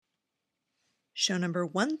Show number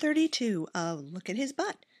 132 of Look at His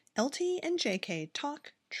Butt, LT and JK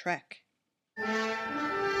Talk Trek.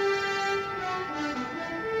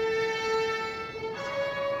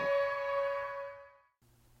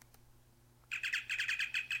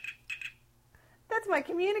 That's my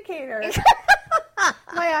communicator.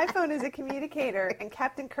 My iPhone is a communicator, and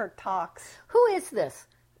Captain Kirk talks. Who is this?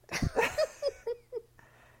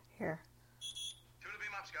 Here. Two to beam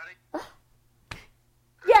up, Scotty.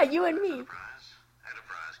 Yeah, you and me.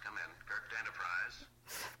 Enterprise, come in. Kirk to Enterprise.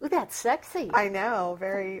 Ooh, that's sexy. I know,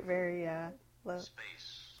 very, very low.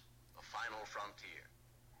 Space, the final frontier.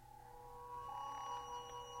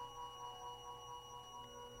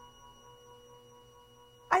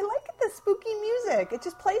 I like the spooky music. It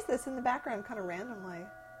just plays this in the background kind of randomly.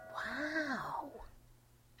 Wow.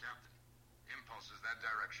 Captain, impulses that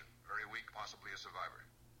direction. Very weak, possibly a survivor.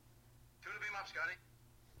 Two to beam up, Scotty.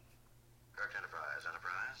 Kirk to Enterprise.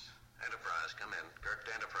 Enterprise, come in. Kirk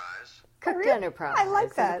to Enterprise. Kirk Enterprise. I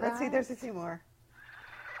like that. Enterprise. Let's see, there's a few more.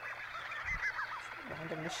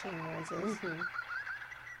 Random machine noises. Mm-hmm.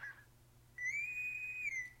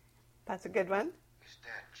 That's a good one. He's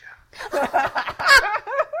dead, Jeff.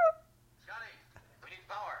 Scotty, we need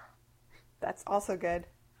power. That's also good.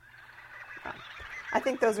 I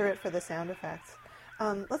think those are it for the sound effects.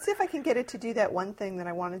 Let's see if I can get it to do that one thing that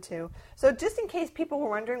I wanted to. So just in case people were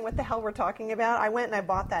wondering what the hell we're talking about, I went and I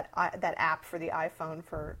bought that app for the iPhone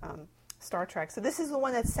for Star Trek. So this is the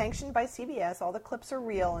one that's sanctioned by CBS. All the clips are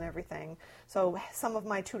real and everything. So some of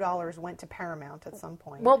my $2 went to Paramount at some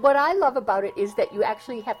point. Well, what I love about it is that you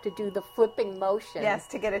actually have to do the flipping motion. Yes,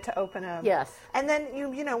 to get it to open up. Yes. And then,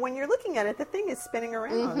 you know, when you're looking at it, the thing is spinning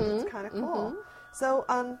around. It's kind of cool. So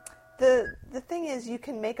the thing is, you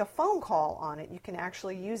can make a phone call on it. You can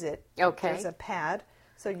actually use it. Okay. There's a pad,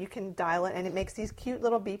 so you can dial it, and it makes these cute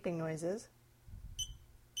little beeping noises.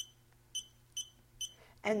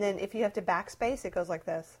 And then if you have to backspace, it goes like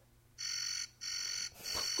this.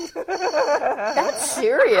 That's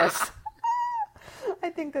serious. I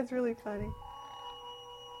think that's really funny.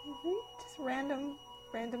 Just random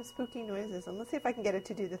spooky noises. And let's see if I can get it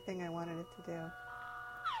to do the thing I wanted it to do.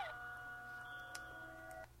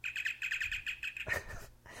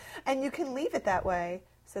 And you can leave it that way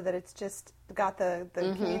so that it's just got the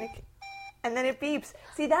and then it beeps.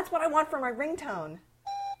 See, that's what I want for my ringtone.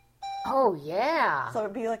 Oh, yeah. So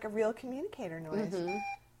it'd be like a real communicator noise.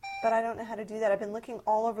 But I don't know how to do that. I've been looking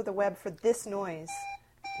all over the web for this noise,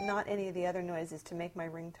 not any of the other noises, to make my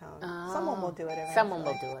ringtone. Someone will do it eventually. Someone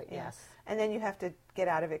will do it, Yeah. yes. And then you have to get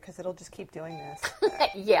out of it because it'll just keep doing this,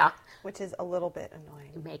 Yeah. which is a little bit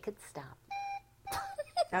annoying. Make it stop.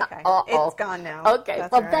 Okay. Uh-oh. It's gone now. Okay. That's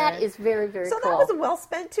Well, all that right. is very, very So cool. that was a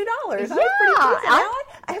well-spent $2. I was pretty Yeah, pleased. And now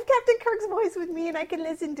I have Captain Kirk's voice with me, and I can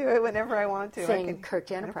listen to it whenever I want to. Saying Kirk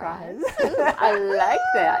Enterprise. I like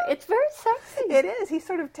that. It's very sexy. It is. He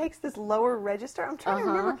sort of takes this lower register. I'm trying to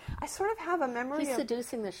remember. I sort of have a memory He's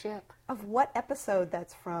seducing the ship. of what episode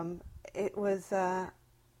that's from. It was, I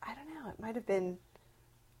don't know, it might have been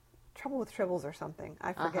Trouble with Tribbles or something.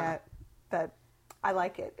 I forget. But I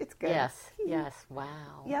like it. It's good. Yes. Yes.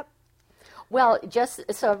 Wow. Yep. Well, just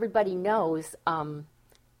so everybody knows,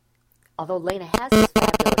 although Lena has this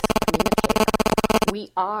fabulous communicator,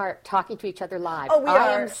 we are talking to each other live. Oh, we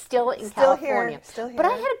I are. am still in Still California. here. Still here. But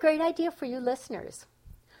I had a great idea for you listeners.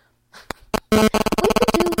 We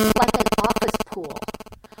could do like an office pool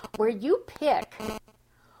where you pick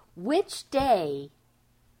which day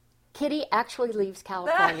Kitty actually leaves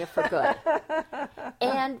California for good.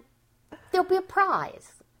 And there'll be a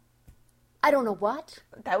prize. I don't know what.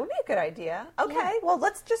 That would be a good idea. Okay, well,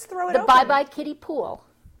 let's just throw it The open. Bye-Bye Kitty pool.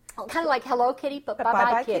 Kind of like Hello Kitty, but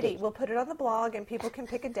Bye-Bye Kitty. We'll put it on the blog, and people can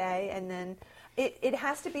pick a day, and then it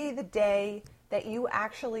has to be the day that you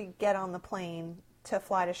actually get on the plane to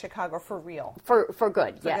fly to Chicago for real. For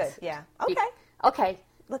good, yes. Good, yeah. Okay. Okay,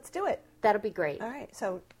 Let's do it. that'll be great. All right,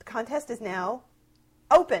 so the contest is now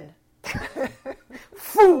open.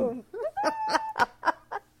 Boom.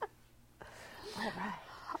 All right.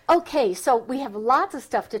 Okay, so we have lots of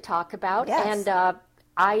stuff to talk about, Yes. and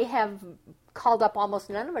I have called up almost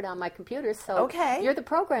none of it on my computer, so Okay. you're the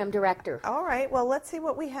program director. All right, well, let's see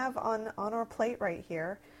what we have on our plate right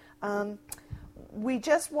here. We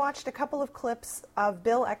just watched a couple of clips of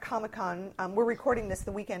Bill at Comic-Con. We're recording this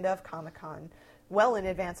the weekend of Comic-Con, well in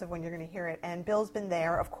advance of when you're going to hear it. And Bill's been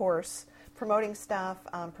there, of course, promoting stuff,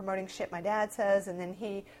 promoting Shit My Dad Says, and then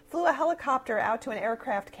he flew a helicopter out to an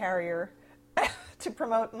aircraft carrier to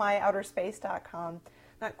promote myouterspace.com.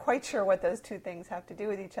 Not quite sure what those two things have to do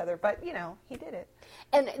with each other, but, you know, he did it.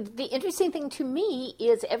 And the interesting thing to me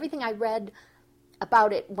is everything I read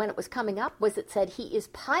about it when it was coming up was it said he is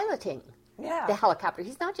piloting Yeah. the helicopter.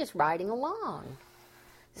 He's not just riding along.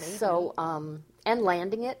 So, and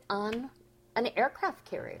landing it on an aircraft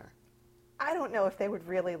carrier. I don't know if they would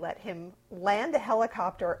really let him land a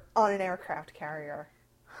helicopter on an aircraft carrier.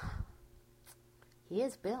 He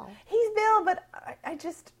is Bill. He's Bill, but I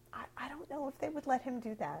don't know if they would let him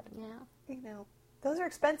do that. Yeah. You know, those are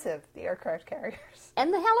expensive, the aircraft carriers.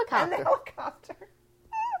 And the helicopter. And the helicopter.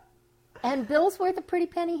 And Bill's worth a pretty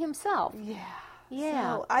penny himself. Yeah.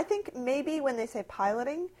 Yeah. So I think maybe when they say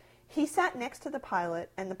piloting, he sat next to the pilot,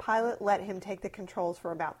 and the pilot let him take the controls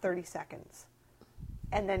for about 30 seconds.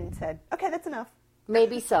 And then said, okay, that's enough.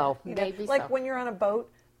 Maybe so. You know, Maybe like so. when you're on a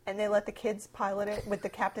boat and they let the kids pilot it with the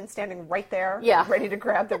captain standing right there, Yeah. ready to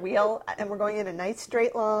grab the wheel, and we're going in a nice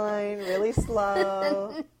straight line, really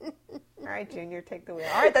slow. All right, Junior, take the wheel.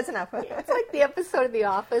 All right, that's enough. It's like the episode of The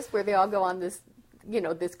Office where they all go on this,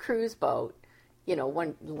 this cruise boat,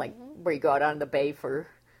 one like where you go out on the bay for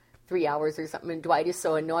 3 hours or something. And Dwight is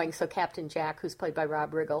so annoying. So Captain Jack, who's played by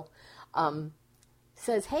Rob Riggle,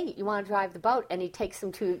 says, "Hey, you want to drive the boat?" And he takes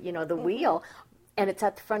him to the wheel, and it's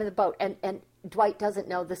at the front of the boat. And Dwight doesn't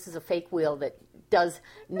know this is a fake wheel that does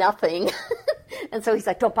nothing. And so he's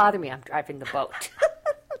like, "Don't bother me. I'm driving the boat."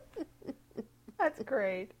 That's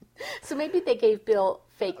great. So maybe they gave Bill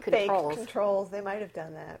fake controls. Fake controls. They might have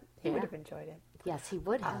done that. He Yeah. would have enjoyed it. Yes, he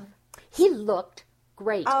would have. He looked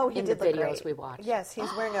great He in the did look videos great. we watched. Yes,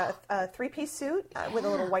 he's wearing a three-piece suit with a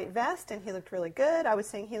little white vest, and he looked really good. I was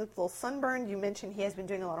saying he looked a little sunburned. You mentioned he has been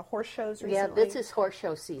doing a lot of horse shows recently. Yeah, this is horse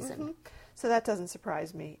show season. So that doesn't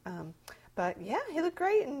surprise me. But yeah, he looked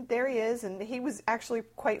great, and there he is. And he was actually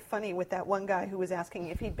quite funny with that one guy who was asking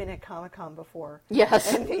if he'd been at Comic-Con before.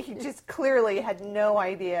 Yes. And he just clearly had no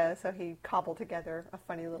idea, so he cobbled together a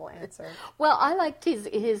funny little answer. Well, I liked his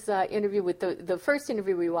interview with the first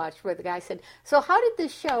interview we watched where the guy said, "So how did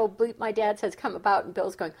this show, Bleep My Dad Says, come about?" And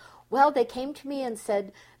Bill's going, "Well, they came to me and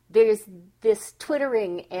said, there's this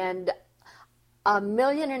twittering, and 1.5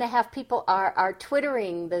 million people are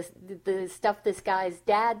twittering the stuff this guy's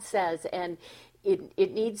dad says, and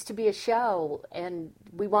it needs to be a show, and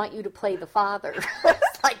we want you to play the father."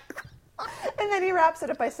 It's like, And then he wraps it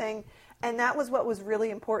up by saying, "And that was what was really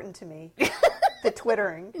important to me, the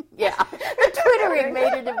twittering." yeah, the twittering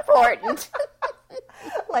made it important.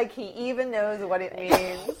 Like he even knows what it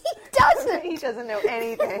means. He doesn't. He doesn't know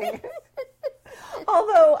anything.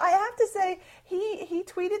 Although I have to say, he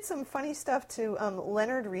tweeted some funny stuff to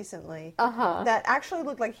Leonard recently that actually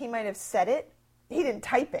looked like he might have said it. He didn't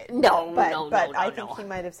type it. No, but I think he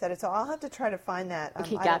might have said it. So I'll have to try to find that.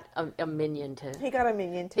 He got a minion to... He got a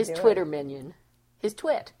minion to his do Twitter it. minion. His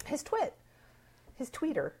twit. His twit. His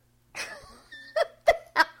tweeter.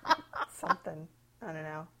 Something. I don't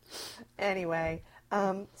know. Anyway,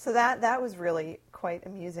 so that was really quite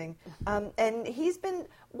amusing. And he's been...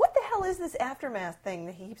 What the hell is this Aftermath thing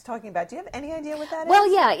that he keeps talking about? Do you have any idea what that is? Well,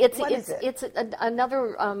 yeah, It's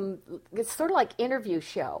another it's sort of like interview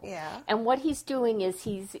show. Yeah. And what he's doing is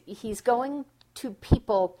he's going to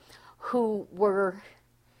people who were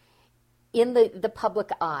in the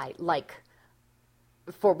public eye, like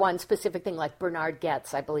for one specific thing, like Bernard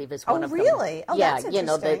Goetz, I believe, is one of them. Oh, really? Oh, yeah, that's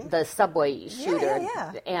interesting. the subway shooter.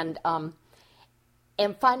 Yeah.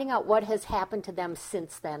 And finding out what has happened to them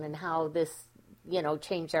since then and how this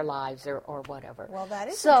change their lives or whatever. Well, that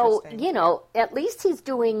is so, interesting. at least he's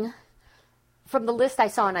doing, from the list I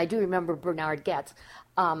saw, and I do remember Bernard Goetz,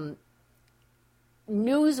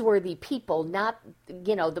 newsworthy people, not,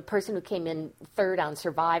 the person who came in third on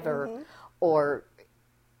Survivor or,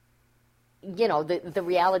 the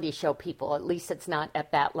reality show people. At least it's not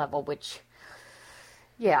at that level, which,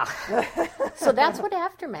 yeah. So that's what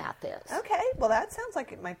Aftermath is. Okay, well, that sounds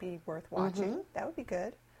like it might be worth watching. That would be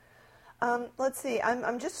good. Let's see.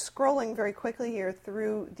 I'm just scrolling very quickly here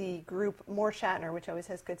through the group More Shatner, which always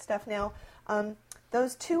has good stuff. Now,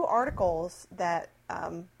 those two articles that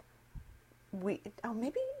maybe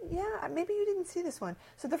you didn't see this one.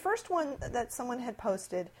 So the first one that someone had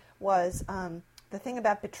posted was the thing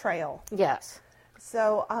about betrayal. Yes.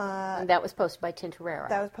 So and that was posted by Tintorera.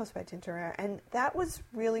 That was posted by Tintorera, and that was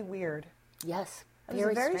really weird. Yes. It was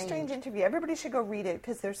a very strange interview. Everybody should go read it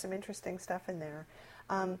because there's some interesting stuff in there.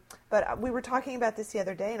 But we were talking about this the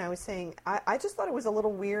other day, and I was saying I just thought it was a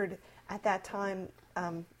little weird at that time,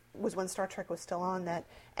 was when Star Trek was still on, that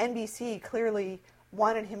NBC clearly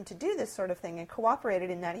wanted him to do this sort of thing and cooperated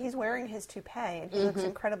in that. He's wearing his toupee, and he looks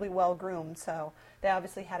incredibly well-groomed, so they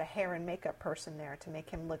obviously had a hair and makeup person there to make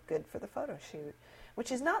him look good for the photo shoot,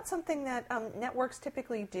 which is not something that networks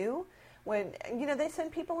typically do. When, they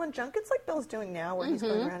send people on junkets like Bill's doing now, where he's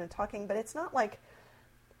going around and talking, but it's not like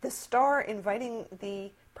the star inviting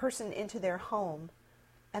the person into their home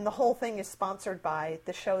and the whole thing is sponsored by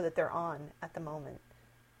the show that they're on at the moment.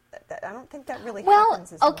 I don't think that really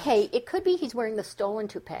happens as much. It could be he's wearing the stolen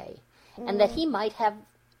toupee, and that he might have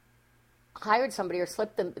hired somebody or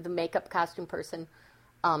slipped the makeup costume person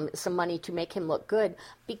some money to make him look good.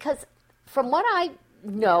 Because from what I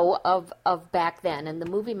know of back then in the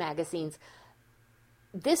movie magazines,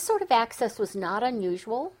 this sort of access was not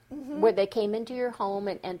unusual, where they came into your home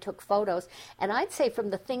and took photos. And I'd say from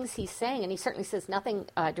the things he's saying, and he certainly says nothing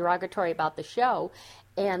derogatory about the show,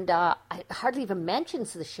 and hardly even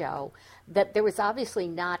mentions the show, that there was obviously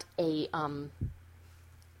not a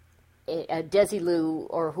Desilu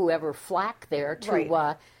or whoever flack there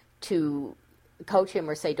to coach him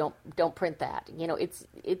or say don't print that. You know,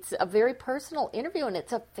 it's a very personal interview, and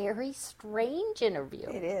it's a very strange interview.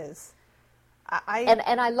 It is.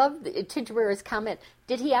 And I love Tijera's comment.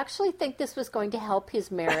 Did he actually think this was going to help his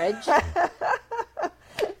marriage?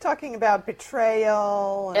 Talking about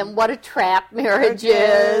betrayal. And what a trap marriage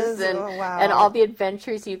is. And, and all the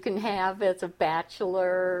adventures you can have as a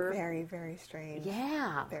bachelor. Very, very strange.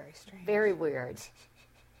 Yeah. Very strange. Very weird.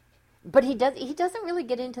 But he doesn't really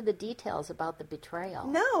get into the details about the betrayal.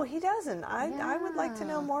 No, he doesn't. I would like to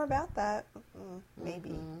know more about that.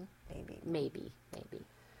 Maybe.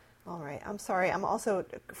 All right. I'm sorry. I'm also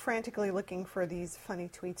frantically looking for these funny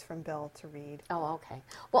tweets from Bill to read. Oh, okay.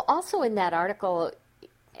 Well, also in that article,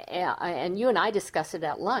 and you and I discussed it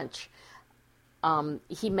at lunch,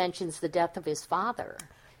 he mentions the death of his father.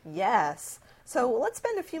 Yes. So let's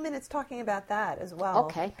spend a few minutes talking about that as well.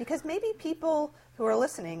 Okay. Because maybe people who are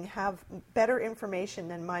listening have better information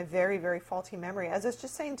than my very, very faulty memory. As I was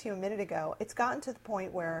just saying to you a minute ago, it's gotten to the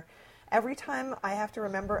point where every time I have to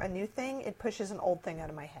remember a new thing, it pushes an old thing out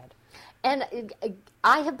of my head. And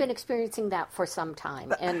I have been experiencing that for some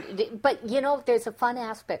time. But you know, there's a fun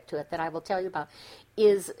aspect to it that I will tell you about,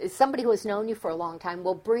 is somebody who has known you for a long time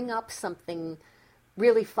will bring up something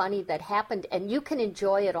really funny that happened, and you can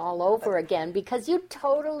enjoy it all over again because you've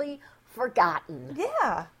totally forgotten.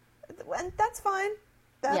 Yeah. And that's fine.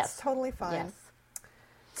 That's totally fine. Yes.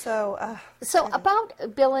 So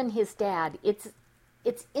about Bill and his dad, it's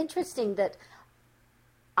interesting that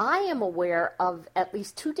I am aware of at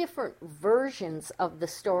least two different versions of the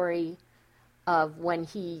story of when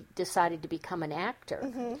he decided to become an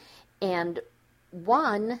actor. And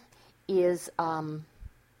one is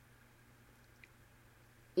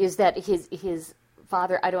that his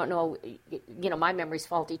father, I don't know, you know, my memory's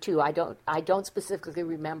faulty too. I don't specifically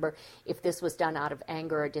remember if this was done out of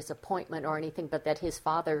anger or disappointment or anything, but that his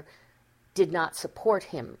father did not support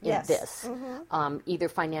him in this, either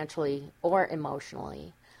financially or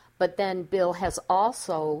emotionally. But then Bill has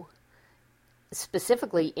also,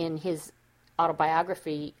 specifically in his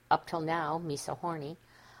autobiography, Up Till Now, Me So Horny,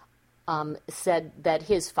 said that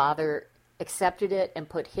his father accepted it and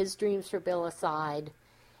put his dreams for Bill aside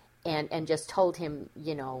and just told him,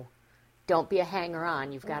 you know, don't be a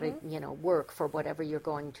hanger-on. You've got to, you know, work for whatever you're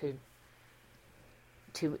going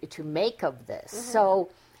to make of this.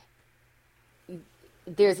 So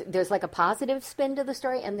there's like a positive spin to the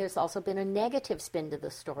story, and there's also been a negative spin to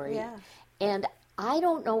the story. Yeah. And I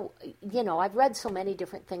don't know, you know, I've read so many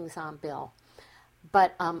different things on Bill,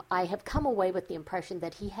 but I have come away with the impression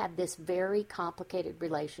that he had this very complicated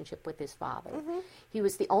relationship with his father. He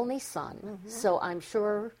was the only son, so I'm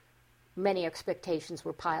sure many expectations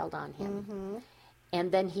were piled on him.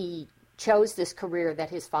 And then he chose this career that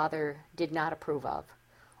his father did not approve of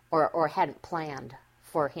or hadn't planned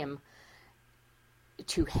for him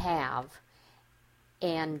to have.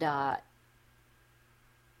 And I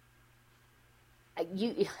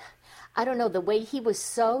don't know, the way he was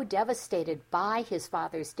so devastated by his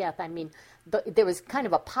father's death. I mean, there was kind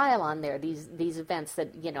of a pile on there, these events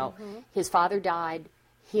that, you know, his father died,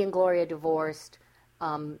 he and Gloria divorced,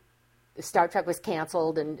 Star Trek was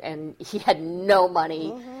canceled, and he had no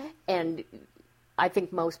money. And I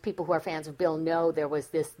think most people who are fans of Bill know there was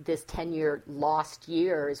this 10-year lost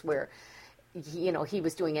years where, you know, he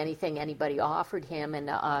was doing anything anybody offered him. And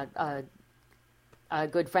a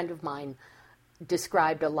good friend of mine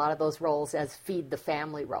described a lot of those roles as feed the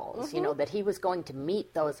family roles, you know, that he was going to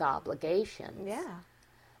meet those obligations. Yeah.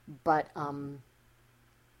 But,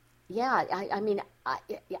 yeah, I mean,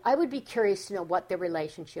 I would be curious to know what their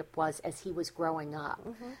relationship was as he was growing up.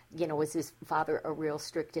 You know, was his father a real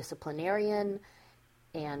strict disciplinarian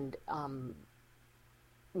and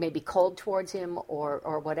maybe cold towards him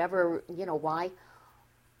or whatever, you know, why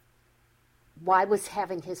was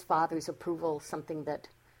having his father's approval something that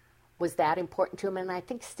was that important to him, and I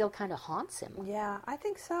think still kind of haunts him. Yeah, I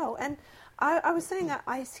think so. And I was saying,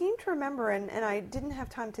 I seem to remember, and I didn't have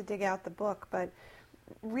time to dig out the book, but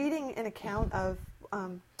reading an account of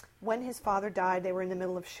when his father died, they were in the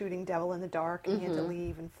middle of shooting Devil in the Dark, and he had to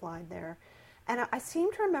leave and fly there. And I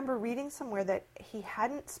seem to remember reading somewhere that he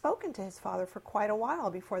hadn't spoken to his father for quite a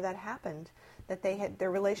while before that happened, that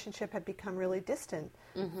their relationship had become really distant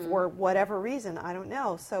for whatever reason, I don't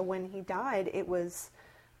know. So when he died, it was,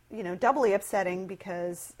 doubly upsetting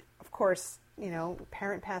because, of course,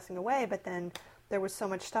 parent passing away, but then there was so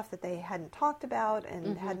much stuff that they hadn't talked about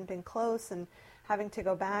and hadn't been close, and having to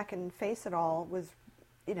go back and face it all was,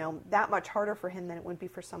 that much harder for him than it would be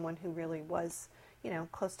for someone who really was,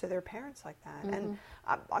 close to their parents like that. And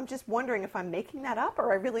I'm just wondering if I'm making that up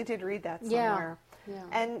or I really did read that somewhere. Yeah.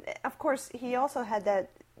 And of course, he also had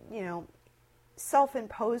that,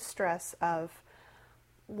 self-imposed stress of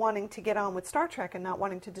wanting to get on with Star Trek and not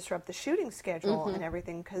wanting to disrupt the shooting schedule and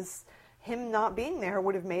everything, because him not being there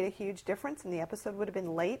would have made a huge difference and the episode would have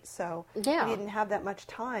been late, so he didn't have that much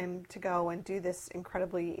time to go and do this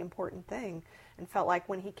incredibly important thing, and felt like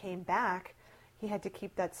when he came back he had to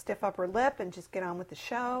keep that stiff upper lip and just get on with the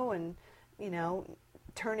show and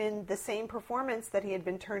turn in the same performance that he had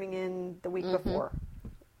been turning in the week before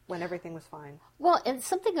when everything was fine. Well, and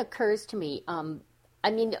something occurs to me.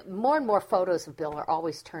 More and more photos of Bill are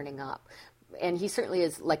always turning up. And he certainly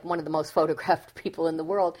is like one of the most photographed people in the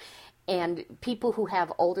world. And people who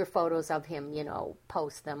have older photos of him,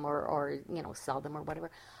 post them or sell them or whatever.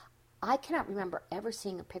 I cannot remember ever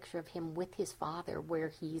seeing a picture of him with his father where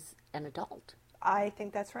he's an adult. I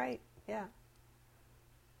think that's right, yeah.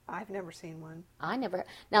 I've never seen one. I never.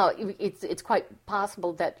 Now, it's quite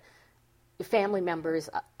possible that family members,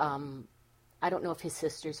 I don't know if his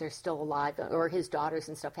sisters are still alive or his daughters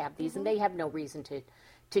and stuff have these, and they have no reason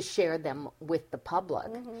to share them with the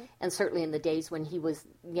public. And certainly in the days when he was,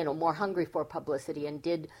 more hungry for publicity and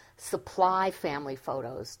did supply family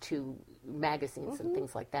photos to magazines and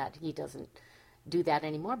things like that, he doesn't do that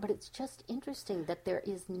anymore. But it's just interesting that there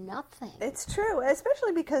is nothing. It's true,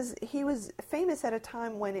 especially because he was famous at a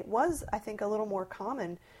time when it was, I think, a little more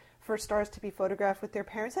common for stars to be photographed with their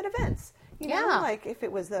parents at events. Like if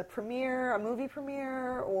it was a movie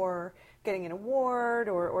premiere, or getting an award,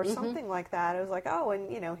 or something like that. It was like, oh,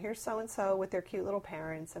 and here's so-and-so with their cute little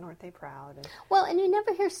parents, and aren't they proud? And well, and you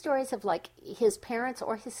never hear stories of like his parents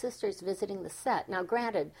or his sisters visiting the set. Now,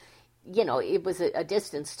 granted, it was a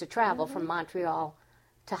distance to travel from Montreal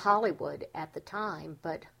to Hollywood at the time,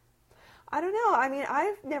 but I don't know. I mean,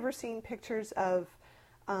 I've never seen pictures of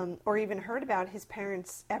or even heard about his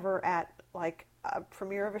parents ever at like a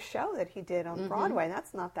premiere of a show that he did on Broadway.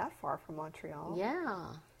 That's not that far from Montreal. Yeah.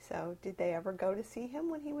 So did they ever go to see him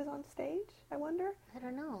when he was on stage, I wonder? I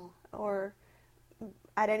don't know. Or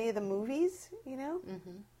at any of the movies, I don't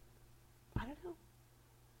know.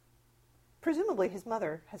 Presumably his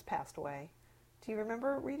mother has passed away. Do you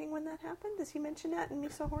remember reading when that happened? Does he mention that in Me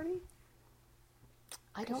So Horny?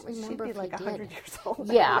 I don't remember She'd be like 100 years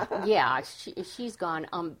old. Yeah, she's gone.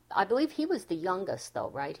 I believe he was the youngest, though,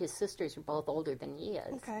 right? His sisters are both older than he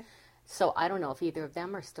is. Okay. So I don't know if either of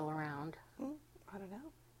them are still around. I don't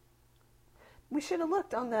know. We should have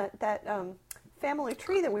looked on that family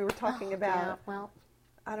tree that we were talking about. Yeah, well,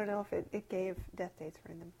 I don't know if it gave death dates for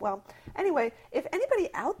them. Well, anyway, if anybody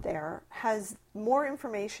out there has more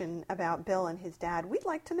information about Bill and his dad, we'd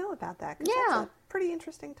like to know about that. 'Cause that's a pretty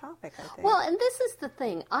interesting topic, I think. Well, and this is the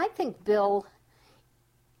thing. I think Bill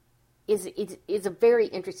is a very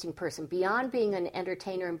interesting person. Beyond being an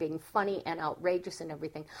entertainer and being funny and outrageous and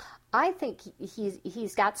everything, I think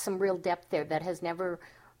he's got some real depth there that has never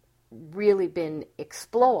really been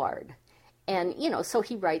explored. And, so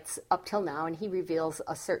he writes up till now, and he reveals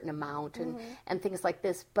a certain amount and things like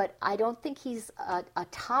this. But I don't think he's a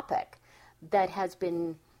topic that has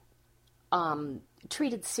been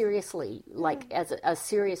treated seriously, like as a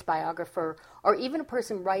serious biographer, or even a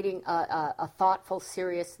person writing a thoughtful,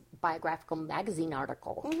 serious biographical magazine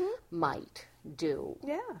article might do.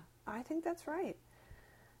 Yeah, I think that's right.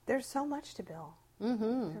 There's so much to Bill.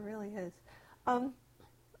 There really is.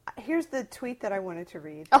 Here's the tweet that I wanted to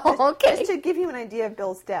read. Oh, okay. Just to give you an idea of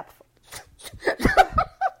Bill's depth.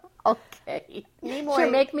 Okay. Nimoy, sure,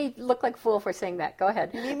 make me look like a fool for saying that. Go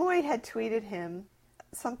ahead. Nimoy had tweeted him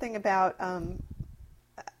something about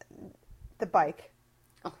the bike.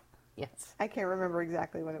 Oh, yes. I can't remember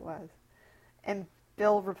exactly what it was. And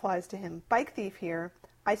Bill replies to him, "Bike thief here.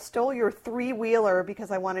 I stole your three-wheeler because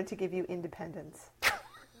I wanted to give you independence."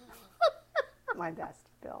 My best,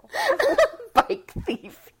 Bill. Bike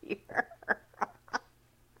thief here.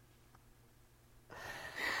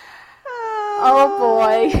 Oh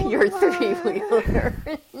boy, your three-wheeler.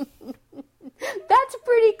 That's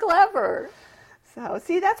pretty clever. So,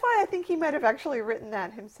 see, that's why I think he might have actually written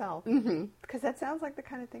that himself. Because that sounds like the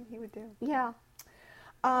kind of thing he would do. Yeah.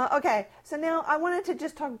 Okay, so now I wanted to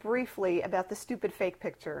just talk briefly about the stupid fake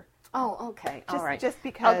picture. Oh, okay. All right. Just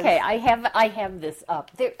because. Okay, I have this up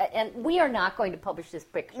there, and we are not going to publish this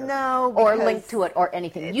picture. No, or because link to it or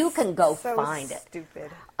anything. You can go so find it.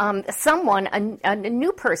 Stupid. Someone, a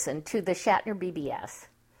new person to the Shatner BBS,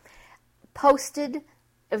 posted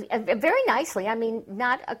very nicely. I mean,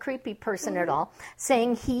 not a creepy person at all,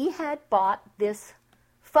 saying he had bought this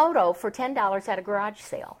photo for $10 at a garage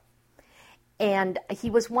sale. And he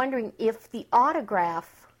was wondering if the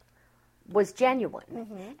autograph was genuine.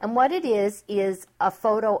 And what it is a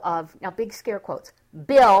photo of, now big scare quotes,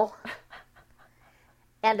 Bill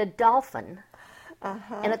and a dolphin.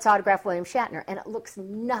 And it's autographed William Shatner. And it looks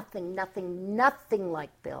nothing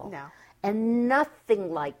like Bill. No. And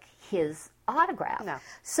nothing like his autograph. No.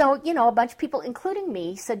 So, a bunch of people, including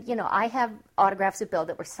me, said, I have autographs of Bill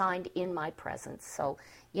that were signed in my presence. So,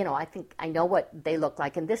 I think I know what they look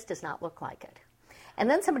like, and this does not look like it. And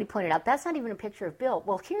then somebody pointed out, that's not even a picture of Bill.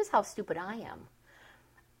 Well, here's how stupid I am.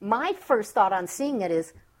 My first thought on seeing it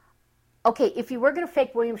is, okay, if you were going to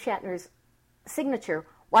fake William Shatner's signature,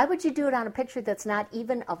 why would you do it on a picture that's not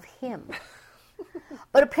even of him?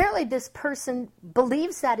 But apparently this person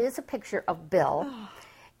believes that is a picture of Bill,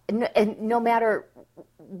 and no matter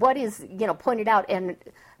what is, pointed out. And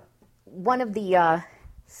one of the...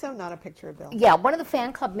 So not a picture of Bill. Yeah, one of the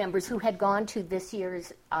fan club members who had gone to this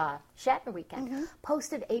year's Shatner weekend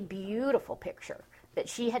posted a beautiful picture that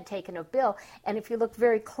she had taken of Bill. And if you look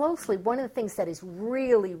very closely, one of the things that is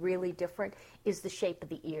really, really different is the shape of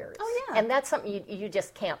the ears. Oh, yeah. And that's something you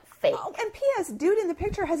just can't fake. Oh, and P.S., dude in the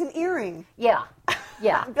picture has an earring. Yeah,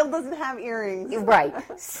 yeah. Bill doesn't have earrings. Right.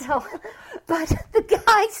 So, but the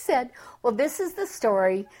guy said, well, this is the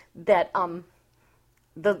story that...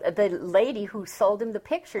 The lady who sold him the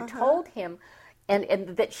picture told him,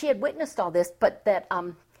 and that she had witnessed all this, but that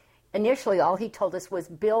initially all he told us was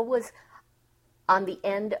Bill was on the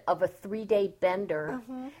end of a 3-day bender,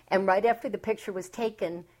 and right after the picture was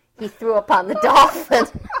taken, he threw up on the dolphin.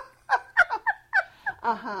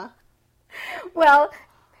 Well,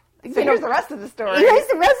 So here's the rest of the story. Here's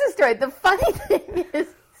the rest of the story. The funny thing is,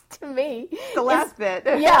 to me, The last bit.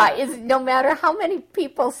 Yeah, is no matter how many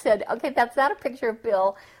people said, okay, that's not a picture of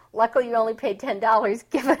Bill. Luckily, you only paid $10.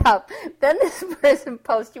 Give it up. Then this person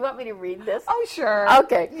posts. You want me to read this? Oh, sure.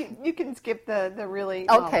 Okay. You can skip the really...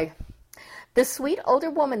 Okay. The sweet older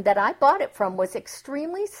woman that I bought it from was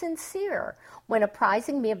extremely sincere when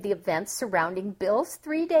apprising me of the events surrounding Bill's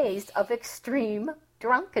 3 days of extreme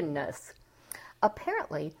drunkenness.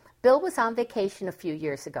 Apparently, Bill was on vacation a few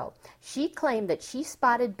years ago. She claimed that she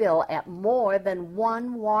spotted Bill at more than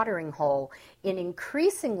one watering hole in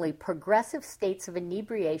increasingly progressive states of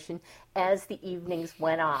inebriation as the evenings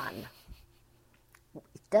went on.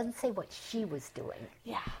 It doesn't say what she was doing.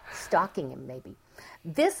 Yeah. Stalking him, maybe.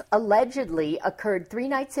 This allegedly occurred 3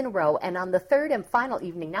 nights in a row, and on the third and final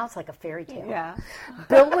evening, now it's like a fairy tale. Yeah.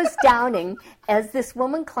 Bill was downing as this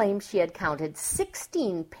woman claimed she had counted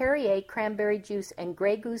 16 Perrier cranberry juice and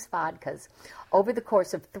Grey Goose vodkas over the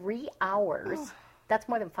course of 3 hours. That's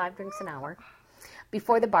more than 5 drinks an hour.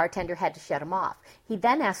 Before the bartender had to shut him off. He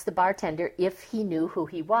then asked the bartender if he knew who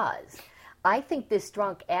he was. I think this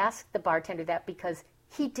drunk asked the bartender that because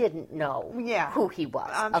he didn't know who he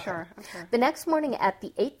was. I'm sure. The next morning at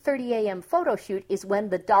the 8:30 a.m. photo shoot is when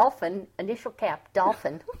the dolphin, initial cap,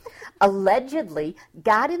 dolphin, allegedly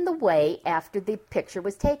got in the way after the picture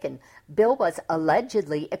was taken. Bill was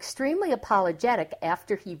allegedly extremely apologetic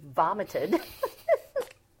after he vomited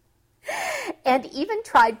and even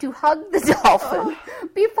tried to hug the dolphin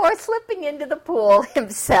before slipping into the pool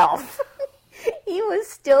himself. He was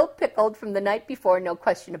still pickled from the night before, no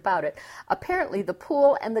question about it. Apparently, the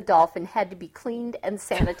pool and the dolphin had to be cleaned and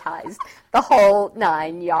sanitized, the whole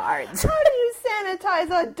 9 yards. How do you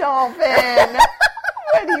sanitize a dolphin?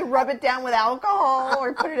 What, do you rub it down with alcohol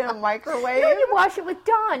or put it in a microwave? No, you wash it with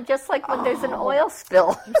Dawn, just like when there's an oil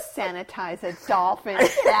spill. You sanitize a dolphin.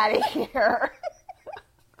 Get out of here.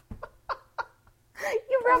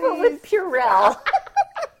 You rub it with Purell.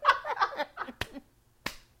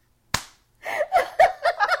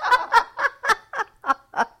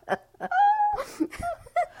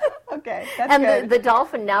 Okay, that's and good. the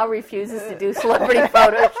dolphin now refuses to do celebrity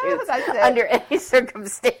photo shoots That's it. under any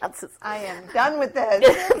circumstances. I am done with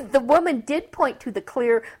this. The woman did point to the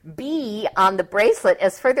clear B on the bracelet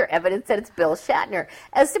as further evidence that it's Bill Shatner,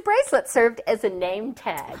 as the bracelet served as a name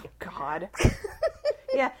tag. God.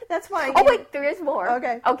 Yeah, that's why... Oh, wait, there is more.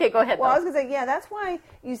 Okay. Okay, go ahead. Well, though. I was going to say, yeah, that's why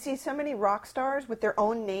you see so many rock stars with their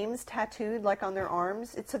own names tattooed, like, on their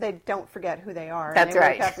arms. It's so they don't forget who they are. That's and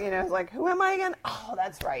they right. Wake up, like, who am I again? Oh,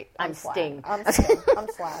 that's right. I'm Slash. Sting. I'm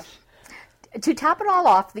Slash. To top it all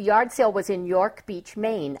off, the yard sale was in York Beach,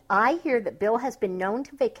 Maine. I hear that Bill has been known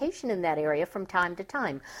to vacation in that area from time to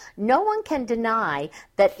time. No one can deny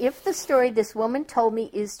that if the story this woman told me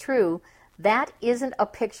is true, that isn't a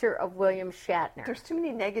picture of William Shatner. There's too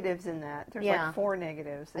many negatives in that. There's Yeah. like 4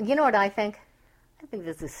 negatives. You know what I think? I think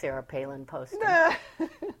this is Sarah Palin posting.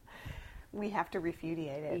 We have to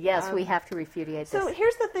repudiate it. Yes, we have to repudiate So this.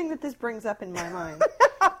 here's the thing that this brings up in my mind.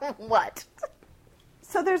 What?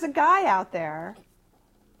 So there's a guy out there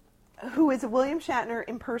who is a William Shatner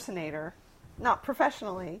impersonator, not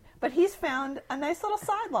professionally, but he's found a nice little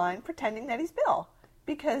sideline pretending that he's Bill.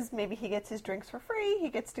 Because maybe he gets his drinks for free, he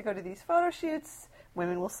gets to go to these photo shoots,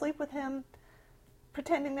 women will sleep with him,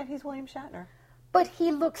 pretending that he's William Shatner. But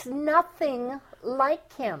he looks nothing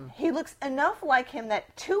like him. He looks enough like him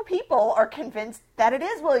that 2 people are convinced that it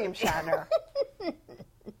is William Shatner,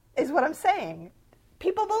 is what I'm saying.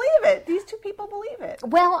 People believe it. These 2 people believe it.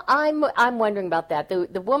 Well, I'm wondering about that.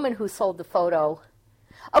 The woman who sold the photo.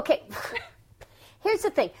 Okay, here's the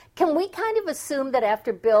thing. Can we kind of assume that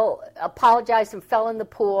after Bill apologized and fell in the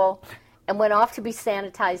pool and went off to be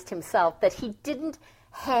sanitized himself, that he didn't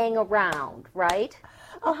hang around, right?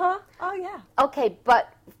 Uh-huh. Oh, yeah. Okay,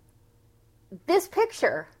 but this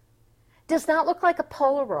picture does not look like a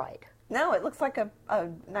Polaroid. No, it looks like a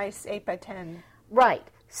nice 8x10. Right.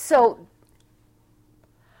 So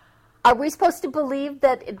are we supposed to believe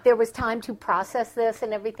that there was time to process this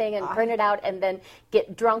and everything and print it out and then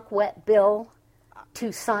get drunk wet Bill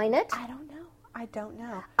to sign it? I don't know. I don't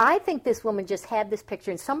know. I think this woman just had this picture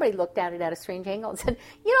and somebody looked at it at a strange angle and said,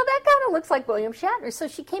 you know, that kind of looks like William Shatner. So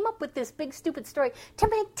she came up with this big stupid story to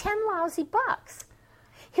make 10 lousy bucks.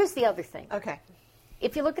 Here's the other thing. Okay.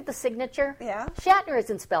 If you look at the signature, Yeah. Shatner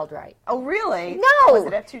isn't spelled right. Oh, really? No. Was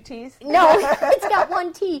it have 2 T's? No, it's got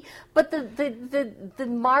 1 T, but the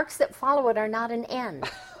marks that follow it are not an N.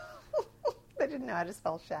 I didn't know how to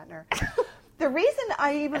spell Shatner. The reason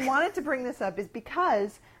I even wanted to bring this up is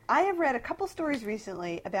because I have read a couple stories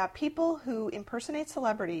recently about people who impersonate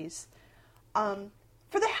celebrities for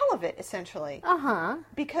the hell of it, essentially. Uh-huh.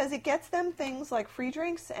 Because it gets them things like free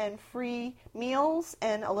drinks and free meals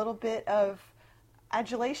and a little bit of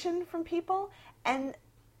adulation from people. And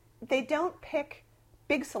they don't pick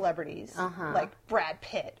big celebrities like Brad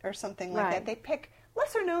Pitt or something like Right. that. They pick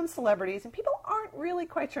lesser-known celebrities, and people aren't really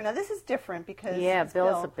quite sure. Now, this is different because it's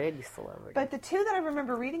Bill's Bill. a big celebrity. But the 2 that I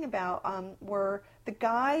remember reading about were the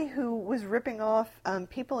guy who was ripping off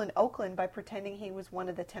people in Oakland by pretending he was one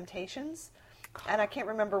of the Temptations. And I can't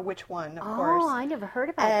remember which one, of course. Oh, I never heard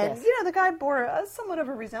about And, this. you know, the guy bore somewhat of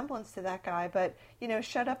a resemblance to that guy, but, you know,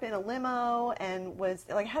 showed up in a limo and was,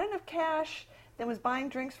 like, had enough cash, then was buying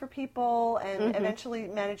drinks for people, and eventually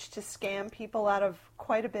managed to scam people out of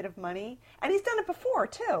quite a bit of money. And he's done it before,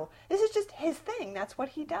 too. This is just his thing. That's what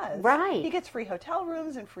he does. Right. He gets free hotel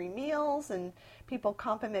rooms and free meals, and people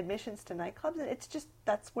comp him admissions to nightclubs. And it's just,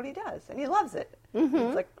 that's what he does. And he loves it. He's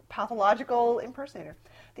like a pathological impersonator.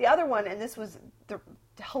 The other one, and this was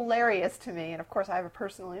hilarious to me, and of course I have a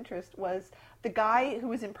personal interest, was the guy who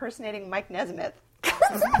was impersonating Mike Nesmith.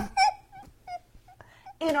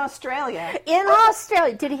 In Australia. In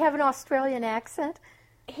Australia. Did he have an Australian accent?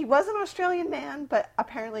 He was an Australian man, but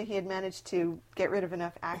apparently he had managed to get rid of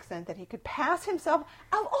enough accent that he could pass himself.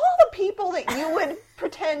 Of all the people that you would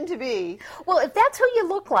pretend to be. Well, if that's who you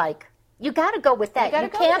look like, you got to go with that. gotta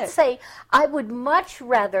You go can't with it. say, I would much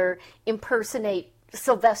rather impersonate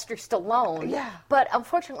Sylvester Stallone. Yeah. But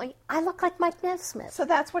unfortunately, I look like Mike Nesmith. So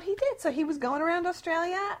that's what he did. So he was going around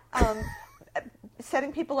Australia,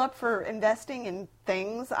 setting people up for investing in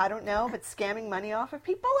things, I don't know, but scamming money off of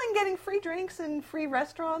people and getting free drinks and free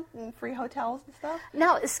restaurants and free hotels and stuff.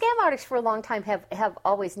 Now, scam artists for a long time have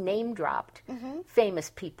always name-dropped Mm-hmm.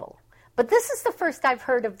 famous people. But this is the first I've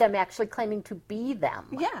heard of them actually claiming to be them.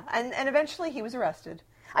 Yeah, and eventually he was arrested.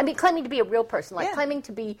 I mean, claiming to be a real person, like Yeah. claiming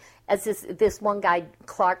to be, as this one guy,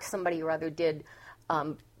 Clark, somebody or other, did,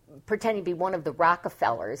 pretending to be one of the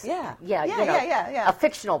Rockefellers. Yeah. Yeah, Yeah, you know, yeah. a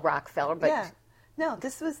fictional Rockefeller, but Yeah. No,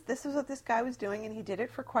 this was what this guy was doing, and he did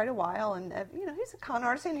it for quite a while. And you know, he's a con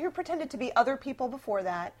artist, and he pretended to be other people before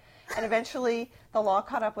that. And eventually, the law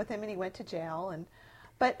caught up with him, and he went to jail. And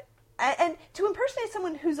to impersonate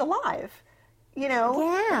someone who's alive, you know,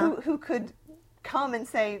 Yeah. who could come and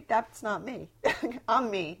say, "That's not me.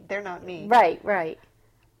 I'm me. They're not me." Right.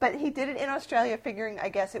 But he did it in Australia, figuring, I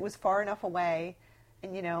guess, it was far enough away.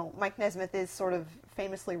 And, you know, Mike Nesmith is sort of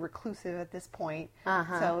famously reclusive at this point.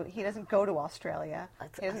 So he doesn't go to Australia.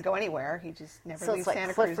 He doesn't go anywhere. He just never So leaves it's like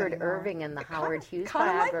Santa Cruz Clifford anymore. Irving in the Howard Hughes Kind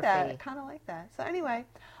of like biography. that. Kind of like that. So anyway,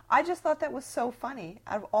 I just thought that was so funny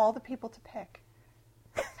out of all the people to pick.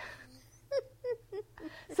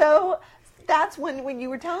 So That's when you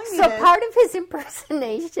were telling me So this. part of his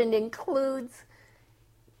impersonation includes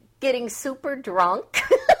getting super drunk.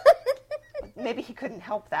 Maybe he couldn't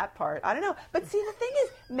help that part. I don't know. But see, the thing is,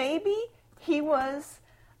 maybe he was,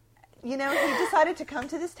 he decided to come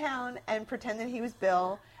to this town and pretend that he was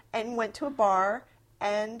Bill and went to a bar,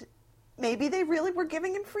 and maybe they really were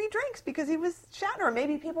giving him free drinks because he was Shatner. Or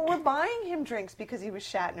maybe people were buying him drinks because he was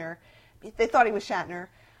Shatner. They thought he was Shatner.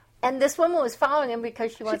 And this woman was following him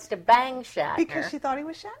because she wants to bang Shatner. Because she thought he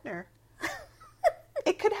was Shatner.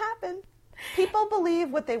 It could happen. People believe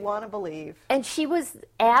what they want to believe. And she was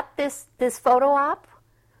at this photo op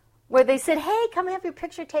where they said, hey, come have your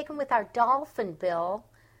picture taken with our dolphin, Bill.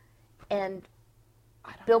 And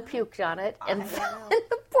Bill puked on it and fell in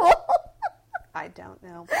the pool. I don't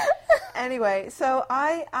know. Anyway, so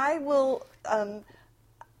I will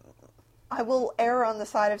err on the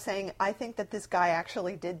side of saying I think that this guy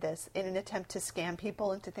actually did this in an attempt to scam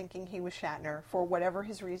people into thinking he was Shatner for whatever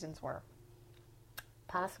his reasons were.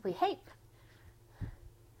 Possibly. Hey,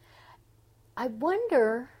 I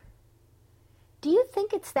wonder, do you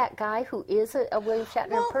think it's that guy who is a William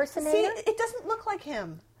Shatner impersonator? See, it doesn't look like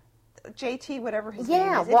him. JT, whatever his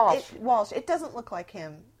Yeah, name is. Walsh. Walsh. It doesn't look like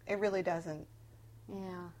him. It really doesn't.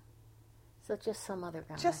 Yeah. So just some other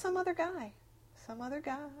guy. Just some other guy. Some other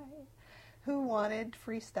guy who wanted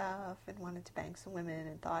free stuff and wanted to bang some women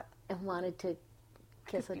and thought... And wanted to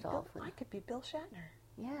kiss a dolphin. I could be Bill Shatner.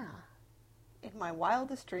 Yeah. In my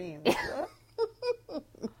wildest dreams.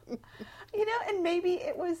 And maybe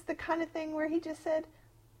it was the kind of thing where he just said,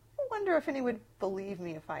 I wonder if anyone would believe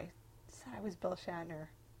me if I said I was Bill Shatner.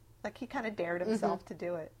 Like, he kind of dared himself to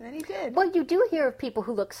do it. And then he did. Well, you do hear of people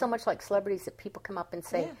who look so much like celebrities that people come up and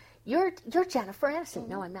say, You're Jennifer Aniston.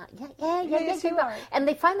 No, I'm not. Yeah, Yes, you are. And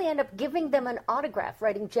they finally end up giving them an autograph,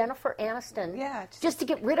 writing Jennifer Aniston, just to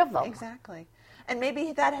get rid of them. Exactly. And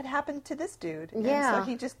maybe that had happened to this dude. Yeah. And so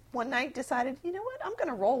he just one night decided, you know what, I'm going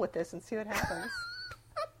to roll with this and see what happens.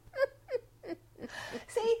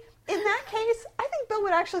 See, in that case, I think Bill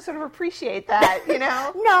would actually sort of appreciate that,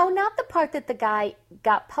 No, not the part that the guy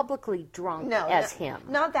got publicly drunk as him.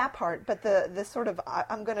 Not that part, but the sort of,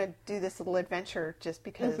 I'm going to do this little adventure just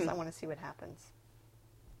because I want to see what happens.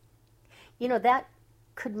 That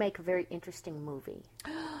could make a very interesting movie.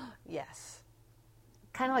 Yes.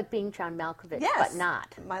 Kind of like being John Malkovich, Yes. but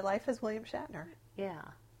not. My Life as William Shatner. Yeah.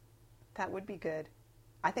 That would be good.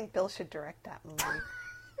 I think Bill should direct that movie.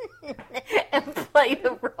 And play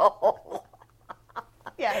the role.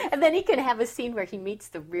 Yes. And then he can have a scene where he meets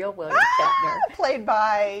the real William Shatner. Played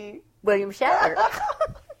by... William Shatner.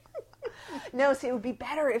 No, see, it would be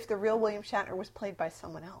better if the real William Shatner was played by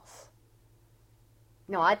someone else.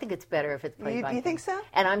 No, I think it's better if it's played by You him. think so?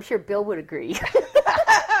 And I'm sure Bill would agree.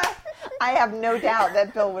 I have no doubt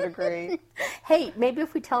that Bill would agree. Hey, maybe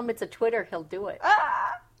if we tell him it's a Twitter, he'll do it.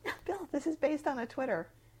 Bill, this is based on a Twitter.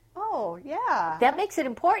 Oh, yeah. That makes it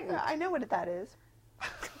important. I know what that is.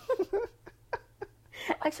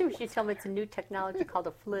 Actually, we should tell him it's a new technology called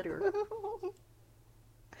a flitter.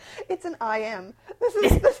 It's an IM. This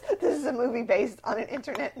is a movie based on an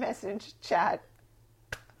internet message chat.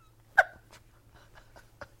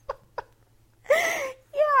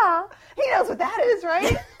 Yeah. He knows what that is,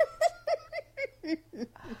 right?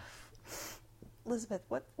 Elizabeth,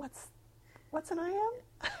 what's an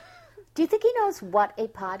IM? Do you think he knows what a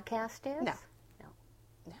podcast is? No.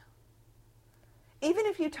 Even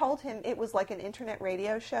if you told him it was like an internet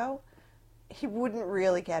radio show, he wouldn't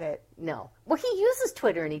really get it. No. Well, he uses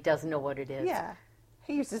Twitter and he doesn't know what it is. Yeah.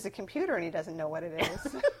 He uses a computer and he doesn't know what it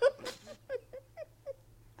is.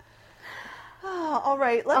 Oh, all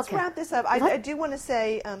right, let's wrap this up. I do want to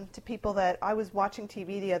say to people that I was watching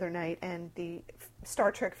TV the other night and the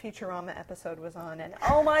Star Trek Futurama episode was on, and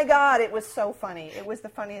oh my God, it was so funny. It was the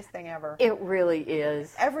funniest thing ever. It really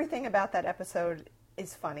is. Everything about that episode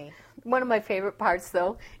is funny. One of my favorite parts,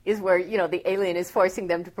 though, is where, the alien is forcing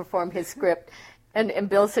them to perform his script, and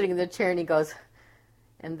Bill's sitting in the chair and he goes,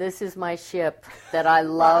 and this is my ship that I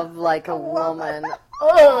love like a woman.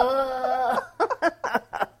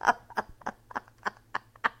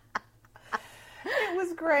 It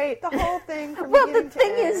was great. The whole thing from Well, beginning the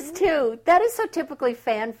thing to end. is, too, that is so typically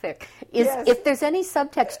fanfic, is Yes. if there's any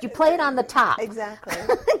subtext, you play it on the top. Exactly.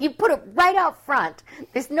 You put it right out front.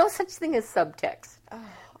 There's no such thing as subtext.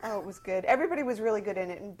 Oh, it was good. Everybody was really good in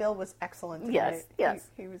it, and Bill was excellent in Yes, it. yes.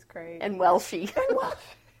 He was great. And Welshie.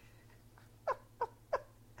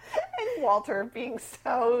 And Walter being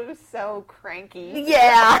so cranky.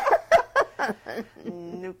 Yeah.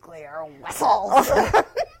 Nuclear vessels.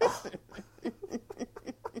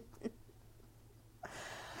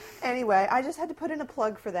 Anyway, I just had to put in a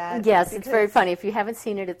plug for that. Yes, it's very funny. If you haven't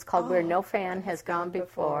seen it, it's called Where No Fan Has Gone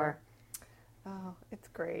Before. Oh, it's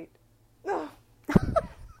great. Oh.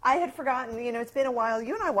 I had forgotten, it's been a while.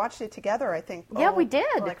 You and I watched it together, I think. Yeah, we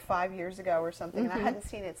did. Like 5 years ago or something. And I hadn't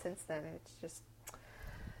seen it since then. It's just...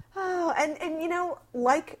 Oh, and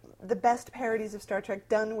like the best parodies of Star Trek,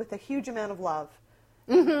 done with a huge amount of love.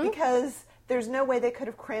 Because there's no way they could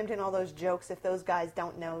have crammed in all those jokes if those guys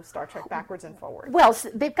don't know Star Trek backwards and forwards. Well,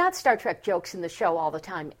 they've got Star Trek jokes in the show all the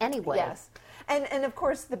time anyway. Yes. And of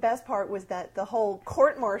course, the best part was that the whole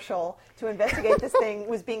court-martial to investigate this thing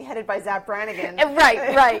was being headed by Zap Brannigan.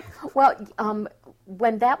 Right. Well,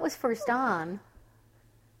 when that was first on,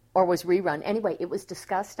 or was rerun, anyway, it was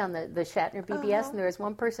discussed on the Shatner BBS, and there was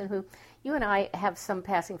one person who you and I have some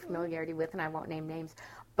passing familiarity with, and I won't name names,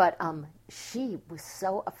 but she was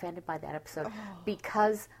so offended by that episode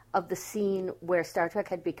because of the scene where Star Trek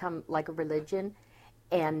had become like a religion,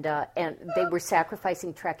 and they were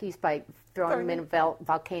sacrificing Trekkies by throwing them in a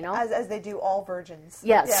volcano. As they do all virgins.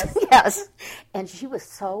 Yes. And she was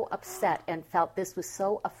so upset and felt this was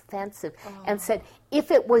so offensive and said,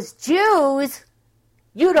 if it was Jews,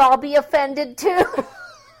 you'd all be offended too.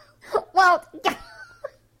 Well, you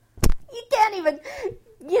can't even,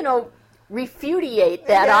 refutate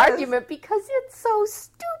that argument because it's so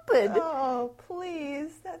stupid. Oh,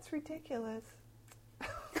 please. That's ridiculous.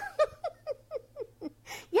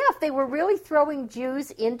 Yeah, if they were really throwing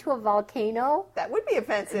Jews into a volcano... That would be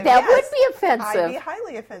offensive. That would be offensive. I'd be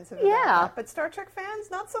highly offensive about that. But Star Trek fans,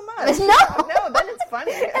 not so much. No, then it's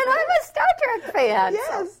funny. And I'm a Star Trek fan.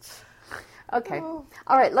 Yes. So. Okay. Oh.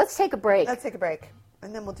 All right, let's take a break. Let's take a break.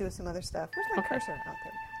 And then we'll do some other stuff. Where's my cursor? Out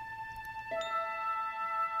there.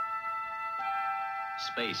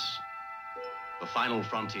 Space, the final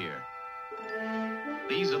frontier.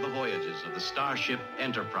 These are the voyages of the Starship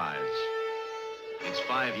Enterprise. Its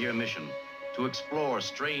 5-year mission, to explore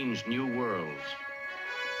strange new worlds,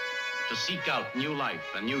 to seek out new life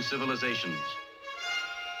and new civilizations,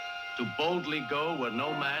 to boldly go where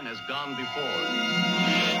no man has gone before.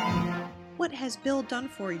 What has Bill done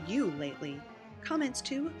for you lately? Comments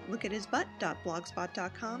to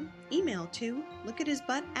lookathisbutt.blogspot.com, email to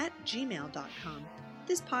lookathisbutt@gmail.com.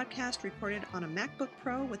 This podcast recorded on a MacBook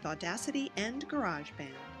Pro with Audacity and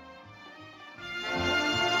GarageBand.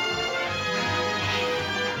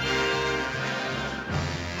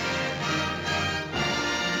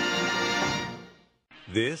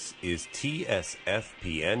 This is TSFPN.com,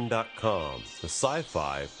 the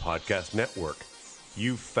Sci-Fi Podcast Network.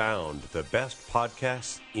 You've found the best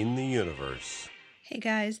podcasts in the universe. Hey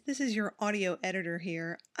guys, this is your audio editor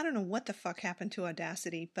here. I don't know what the fuck happened to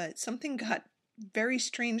Audacity, but something got very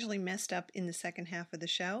strangely messed up in the second half of the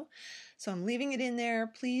show. So I'm leaving it in there.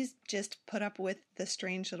 Please just put up with the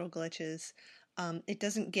strange little glitches. It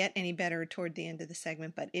doesn't get any better toward the end of the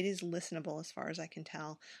segment, but it is listenable as far as I can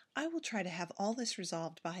tell. I will try to have all this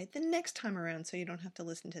resolved by the next time around so you don't have to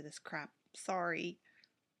listen to this crap. Sorry.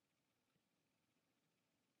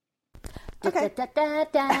 Okay.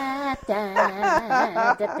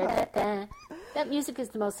 That music is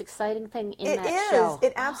the most exciting thing in that show. It is.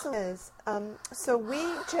 It absolutely is. So we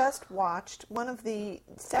just watched one of the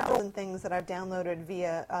several things that I've downloaded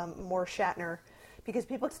via more Shatner, because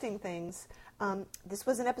people listing things. This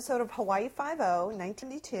was an episode of Hawaii Five-0,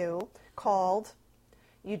 1992, called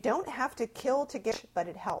 "You Don't Have to Kill to Get, but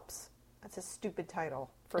It Helps." That's a stupid title.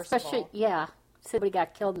 Of all, yeah. Somebody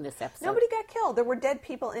got killed in this episode. Nobody got killed. There were dead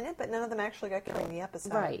people in it, but none of them actually got killed in the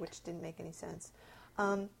episode, right. Which didn't make any sense.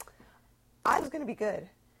 I was going to be good.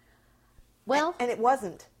 Well, and it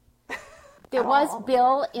wasn't. There was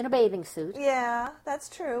Bill in a bathing suit. Yeah, that's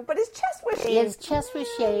true. But his chest was shaved. His chest was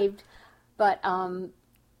shaved, but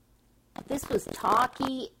this was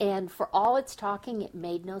talky, and for all its talking, it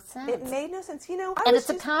made no sense. It made no sense. And it's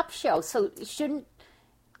a cop show, so they're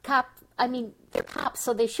cops,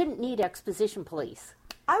 so they shouldn't need exposition police.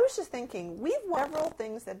 I was just thinking, we've watched several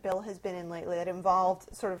things that Bill has been in lately that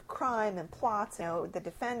involved sort of crime and plots, the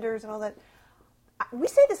Defenders and all that. We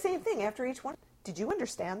say the same thing after each one. Did you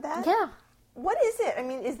understand that? Yeah. What is it? I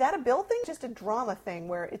mean, is that a Bill thing? Just a drama thing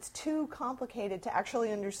where it's too complicated to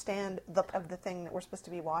actually understand the thing that we're supposed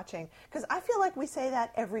to be watching? Because I feel like we say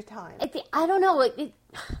that every time. I don't know.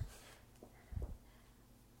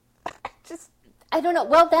 I don't know.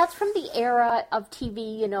 Well, that's from the era of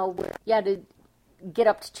TV, where you had to get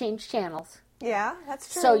up to change channels. Yeah,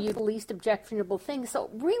 that's true. So you the least objectionable thing. So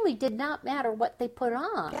it really did not matter what they put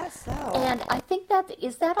on. Yes, so. And I think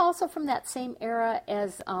is that also from that same era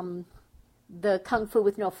as the Kung Fu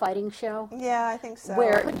with No Fighting show? Yeah, I think so.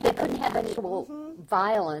 Where they couldn't have actual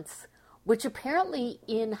violence, which apparently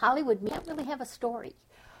in Hollywood can't really have a story.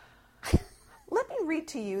 can read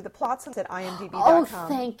to you the plot synopsis at imdb.com. Oh,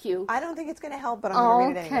 thank you. I don't think it's going to help, but I'm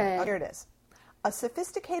going to read it anyway. Okay. Oh, here it is. A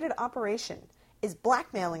sophisticated operation is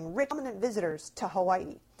blackmailing rich prominent visitors to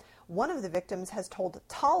Hawaii. One of the victims has told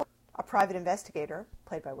Tolliver, a private investigator,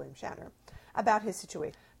 played by William Shatner, about his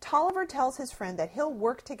situation. Tolliver tells his friend that he'll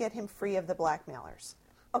work to get him free of the blackmailers.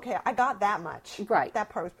 Okay, I got that much. Right. That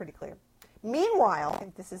part was pretty clear. Meanwhile, I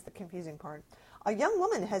think this is the confusing part, a young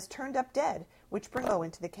woman has turned up dead, which brings Bo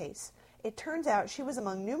into the case. It turns out she was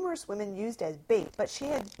among numerous women used as bait, but she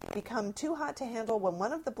had become too hot to handle when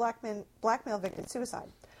one of the blackmail victims suicide.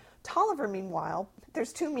 Tolliver, meanwhile,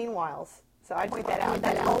 there's two meanwhiles, so I'd point that out.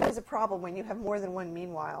 That's always a problem when you have more than one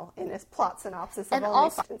meanwhile in a plot synopsis of And only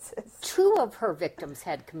also, sentences. 2 of her victims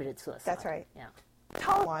had committed suicide. That's right. Yeah.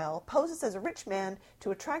 Tolliver poses as a rich man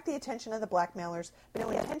to attract the attention of the blackmailers, but no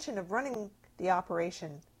intention of running the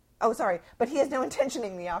operation. Oh, sorry, but he has no intention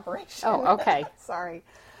in the operation. Oh, okay. Sorry.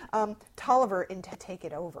 Tolliver intends to take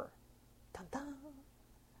it over. Dun, dun.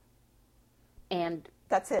 And,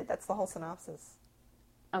 That's it. That's the whole synopsis.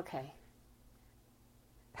 okay.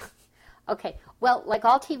 Okay. Well, like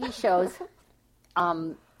all TV shows,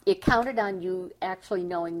 it counted on you actually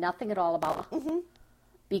knowing nothing at all about it.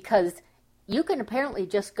 Because you can apparently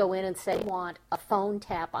just go in and say, I want a phone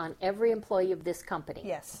tap on every employee of this company.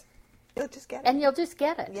 Yes. You'll just get it. And you'll just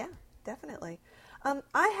get it. Yeah, definitely.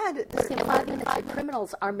 I had... 5 minutes, the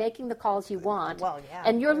criminals are making the calls you want. Well, yeah.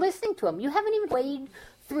 And you're listening to them. You haven't even weighed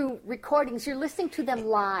through recordings. You're listening to them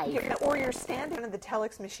live. Or you're standing on the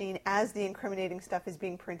telex machine as the incriminating stuff is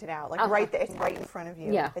being printed out, like right there, it's right in front of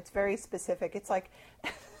you. Yeah. It's very specific. It's like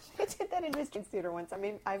I did that in Mystery Theater once. I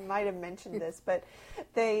mean, I might have mentioned this, but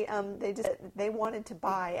they wanted to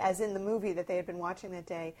buy, as in the movie that they had been watching that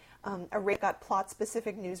day, got plot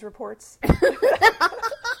specific news reports.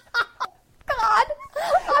 God,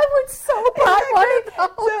 I would so buy one of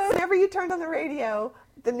those. So whenever you turned on the radio,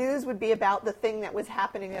 the news would be about the thing that was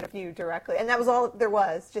happening at you directly. And that was all there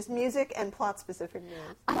was, just music and plot-specific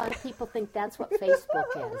news. A lot of people think that's what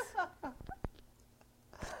Facebook is.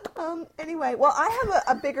 Anyway, well, I have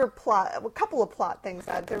a bigger plot, a couple of plot things.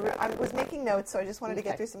 I was making notes, so I just wanted to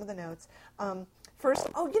get through some of the notes. First,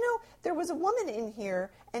 there was a woman in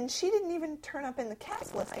here, and she didn't even turn up in the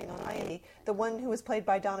cast listing on IMDb, the one who was played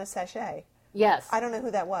by Donna Sachet. Yes. I don't know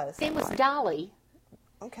who that was. Her name was Dolly.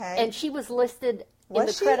 Okay. And she was listed in Was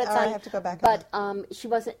the she? credits. Oh, I have to go back But she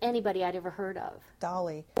wasn't anybody I'd ever heard of.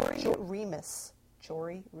 Dolly.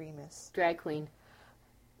 Jory Remus. Drag queen.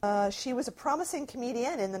 She was a promising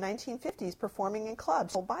comedian in the 1950s, performing in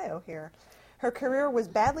clubs. Whole bio here. Her career was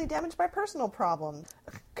badly damaged by personal problems,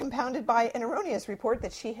 compounded by an erroneous report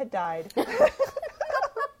that she had died.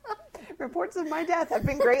 Reports of my death have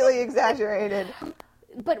been greatly exaggerated.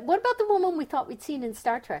 But what about the woman we thought we'd seen in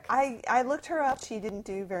Star Trek? I looked her up. She didn't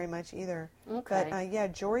do very much either. Okay.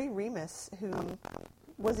 But Jory Remus, who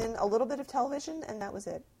was in a little bit of television, and that was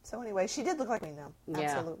it. So anyway, she did look like me, though. Yeah,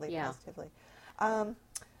 Absolutely, yeah. positively.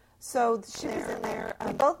 So she was in there.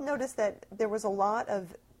 We both noticed that there was a lot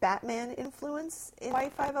of Batman influence in Hawaii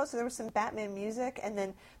Five-0, so there was some Batman music, and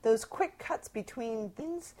then those quick cuts between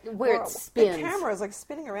things Where it spins. The camera was like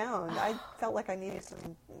spinning around. I felt like I needed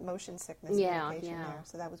some motion sickness medication there,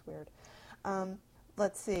 so that was weird.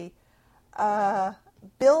 Let's see.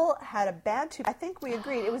 Bill had a bad tooth. I think we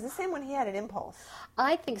agreed. It was the same one he had at Impulse.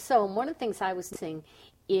 I think so. And one of the things I was seeing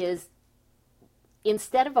is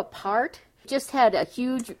instead of a part, just had a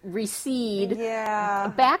huge recede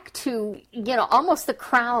back to, almost the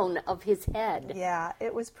crown of his head. Yeah,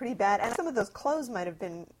 it was pretty bad. And some of those clothes might have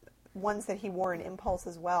been ones that he wore in Impulse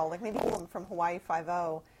as well, like maybe from Hawaii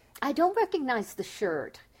Five-0. I don't recognize the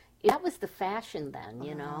shirt. That was the fashion then,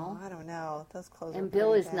 I don't know. Those clothes And are Bill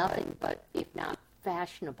pretty is bad. nothing but, if not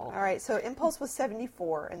fashionable. All right, so Impulse was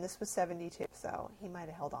 74, and this was 72, so he might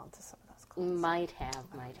have held on to some of those clothes. Might have.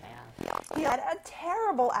 He had a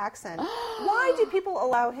terrible accent. Why do people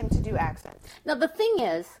allow him to do accents? Now, the thing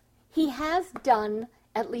is, he has done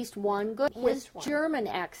at least one good. His German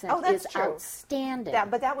accent is outstanding.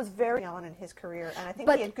 But that was very on in his career, and I think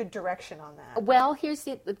he had good direction on that. Well, here's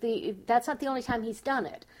that's not the only time he's done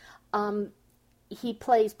it. He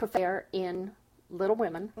plays Professor in Little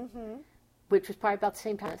Women, which was probably about the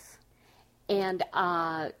same time. And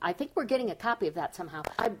I think we're getting a copy of that somehow.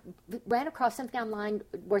 I ran across something online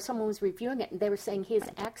where someone was reviewing it, and they were saying his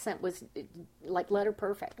accent was like letter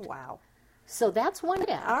perfect. Wow. So that's one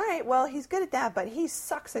guy. All right, well, he's good at that, but he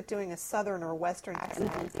sucks at doing a Southern or Western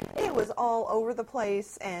accent. It was all over the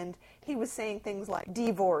place, and he was saying things like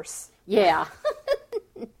divorce. Yeah.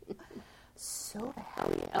 So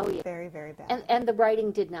bad. Oh, yeah. Very, very bad. And the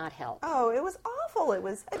writing did not help. Oh, it was awful. It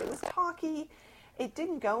was talky. it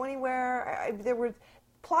didn't go anywhere. There were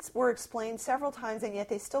plots were explained several times, and yet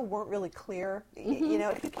they still weren't really clear. You know,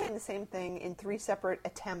 if you can the same thing in 3 separate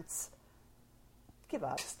attempts, give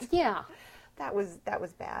up. Yeah. That was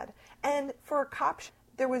bad. And for a cop,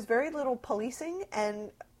 there was very little policing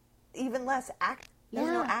and even less There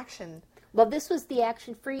was no action. Well, this was the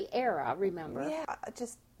action-free era, remember? Yeah,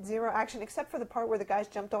 just zero action, except for the part where the guys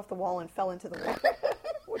jumped off the wall and fell into the water,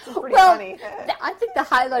 which is pretty funny. I think the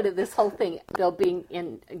highlight of this whole thing, Bill being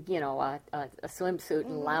in, a swimsuit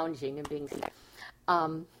and lounging and being,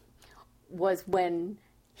 was when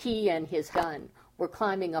he and his gun were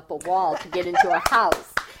climbing up a wall to get into a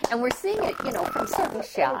house. And we're seeing it, from certain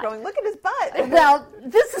shots. We're going, look at his butt. Well,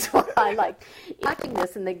 this is what I like. Watching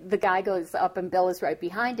this, and the guy goes up, and Bill is right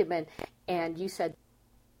behind him, and you said,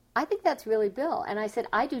 I think that's really Bill. And I said,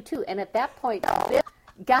 I do too. And at that point, Bill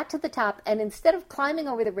got to the top, and instead of climbing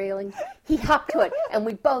over the railing, he hopped to it. And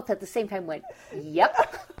we both at the same time went,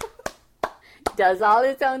 yep. Does all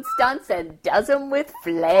his own stunts and does them with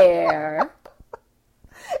flair.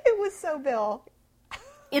 It was so Bill.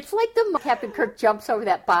 It's like the Captain Kirk jumps over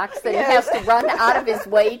that box that he has to run out of his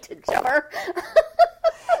way to jump. Or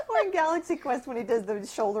in Galaxy Quest when he does the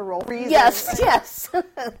shoulder roll. Yes.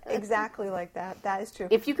 Exactly like that. That is true.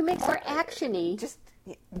 If you can make more action-y,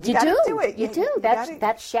 you do. Do it. You do. That's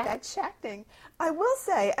shacking. I will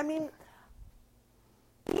say, I mean,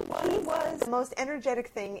 he was the most energetic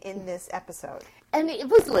thing in this episode. And it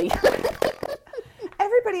was Lee.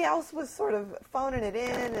 Everybody else was sort of phoning it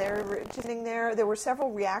in. They were just sitting there. There were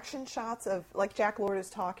several reaction shots of, like, Jack Lord is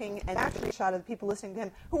talking, and actually a shot of the people listening to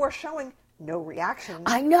him who are showing no reaction.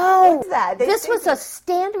 I know. What's that? This was a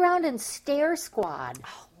stand around and stare squad.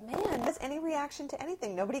 Oh, man. There's any reaction to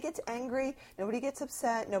anything. Nobody gets angry. Nobody gets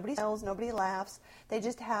upset. Nobody smiles. Nobody laughs. They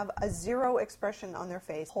just have a zero expression on their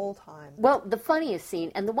face the whole time. Well, the funniest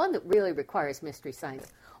scene, and the one that really requires Mystery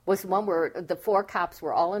Science, was the one where the 4 cops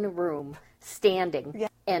were all in a room standing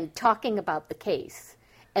and talking about the case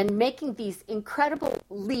and making these incredible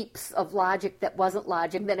leaps of logic that wasn't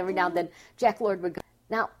logic. Then every now and then Jack Lord would go,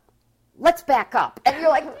 now, let's back up. And you're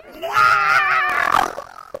like, wow!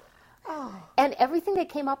 Oh. And everything they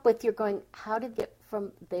came up with, you're going, how did it get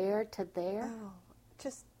from there to there? Oh,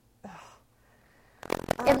 just...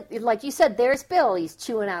 And like you said, there's Bill. He's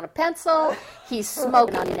chewing out a pencil. He's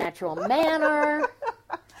smoking in an unnatural manner.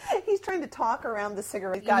 He's trying to talk around the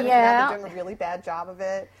cigarette. He's got his mouth doing a really bad job of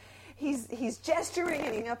it. He's gesturing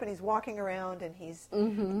and up, and he's walking around, and he's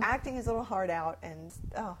acting his little heart out, and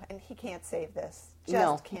he can't save this.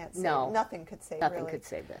 Can't save. Nothing could save. Nothing could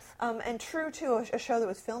save this. And true to a show that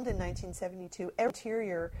was filmed in 1972, every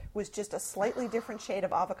interior was just a slightly different shade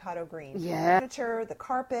of avocado green. Yeah. The furniture, the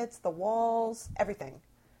carpets, the walls, everything.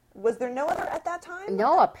 Was there no other at that time?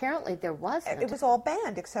 No, apparently there wasn't. It was all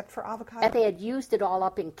banned except for avocado. And they had used it all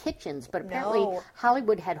up in kitchens, but apparently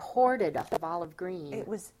Hollywood had hoarded of olive green. It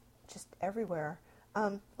was just everywhere.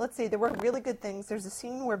 Let's see, there were really good things. There's a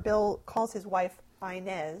scene where Bill calls his wife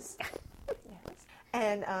Inez.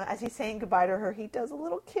 And as he's saying goodbye to her, he does a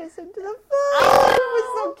little kiss into the phone. It was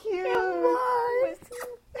so cute. It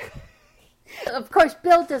was. Of course,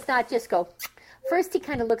 Bill does not just go... First, he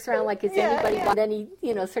kind of looks around like, is anybody? And then he,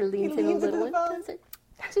 sort of leans in a little and does it.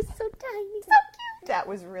 Just so tiny. So cute. That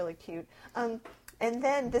was really cute. And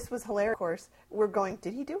then this was hilarious, of course. We're going,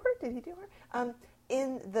 did he do her?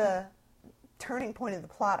 In the turning point of the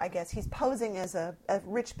plot, I guess, he's posing as a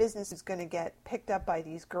rich business who's going to get picked up by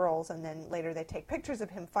these girls, and then later they take pictures of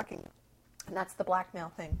him fucking. And that's the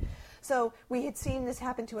blackmail thing. So we had seen this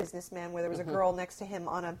happen to a businessman where there was a girl next to him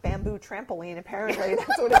on a bamboo trampoline. Apparently,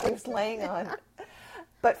 that's what he was laying on.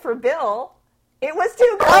 But for Bill, it was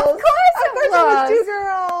 2 girls. Of course it was. 2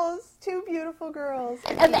 girls. 2 beautiful girls.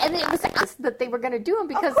 And it was that they were going to do him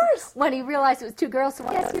because when he realized it was 2 girls,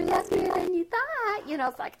 so yes, you're luckier than you thought.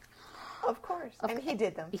 It's like... Of course. And he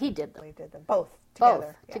did them. He did them. He did them. Both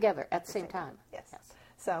together. Together at the same time. Yes.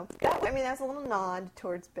 So, that's a little nod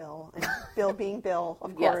towards Bill. And Bill being Bill,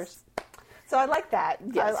 of course. So I like that.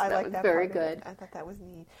 Yes, I like that very part good. I thought that was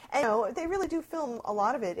neat. And they really do film a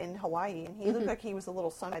lot of it in Hawaii. And he looked like he was a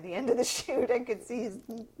little sun at the end of the shoot. I could see his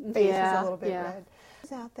face was a little bit red. He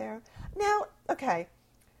was out there. Now, okay.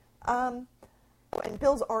 And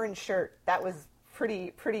Bill's orange shirt, that was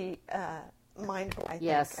pretty mindful, I think.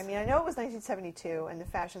 Yes. I mean, I know it was 1972 and the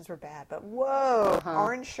fashions were bad, but whoa,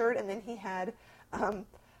 orange shirt, and then he had a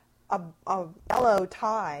yellow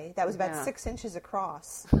tie that was about 6 inches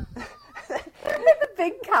across. The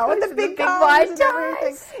big collars, with the big wide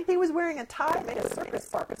ties. He was wearing a tie made of circus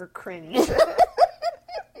bark for cringe.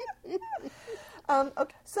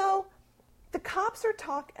 Okay, so the cops are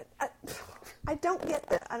talking. I don't get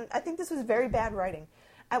this. I think this was very bad writing.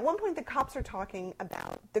 At one point, the cops are talking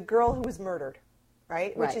about the girl who was murdered,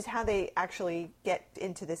 right? Which is how they actually get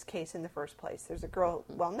into this case in the first place. There's a girl,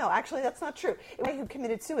 well, no, actually, that's not true. It was a guy who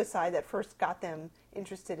committed suicide that first got them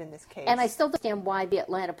interested in this case. And I still don't understand why the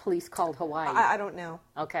Atlanta police called Hawaii. I don't know.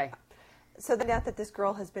 Okay. So they find out that this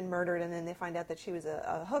girl has been murdered, and then they find out that she was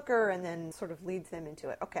a hooker, and then sort of leads them into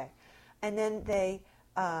it. Okay. And then they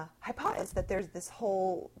hypothesize that there's this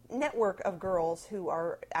whole network of girls who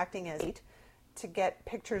are acting as bait to get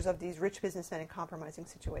pictures of these rich businessmen in compromising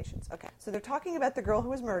situations. Okay. So they're talking about the girl who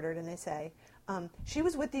was murdered, and they say, she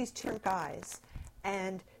was with these two guys,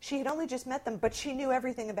 and she had only just met them, but she knew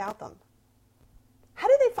everything about them. How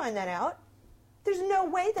did they find that out? There's no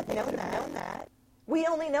way that they would have known that. We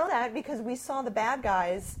only know that because we saw the bad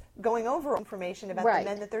guys going over information about the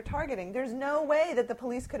men that they're targeting. There's no way that the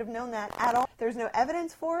police could have known that at all. There's no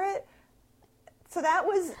evidence for it. So that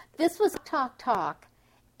was... This was talk,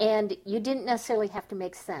 and you didn't necessarily have to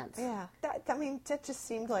make sense. Yeah. That just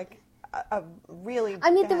seemed like a really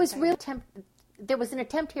there was there was an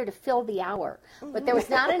attempt here to fill the hour, but there was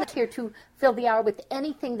not an attempt here to fill the hour with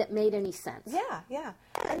anything that made any sense. Yeah.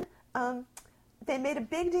 And they made a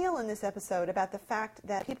big deal in this episode about the fact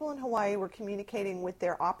that people in Hawaii were communicating with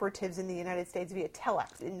their operatives in the United States via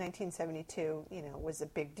telex. In 1972, was a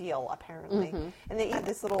big deal, apparently. And they had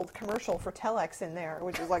this little commercial for telex in there,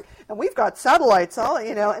 which was like, and we've got satellites,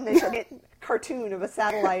 and they showed a cartoon of a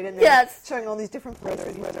satellite, and they're showing all these different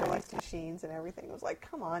places where they're like machines and everything. It was like,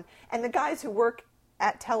 come on. And the guys who work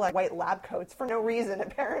at telex white lab coats for no reason,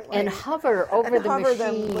 apparently. And hover over the machine.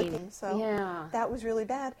 Them licking. So that was really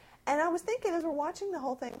bad. And I was thinking, as we're watching the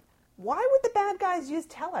whole thing, why would the bad guys use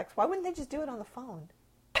telex? Why wouldn't they just do it on the phone?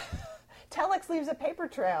 Telex leaves a paper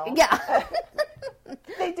trail. Yeah.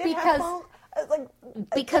 They did have phone...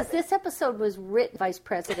 because this episode was written Vice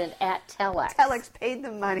President at Telex. Telex paid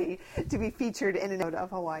them money to be featured in a note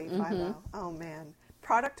of Hawaii Five-0. Oh, man.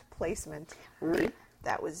 Product placement.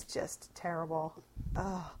 That was just terrible.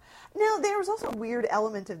 Oh. Now, there was also a weird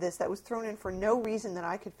element of this that was thrown in for no reason that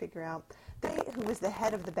I could figure out. The guy who was the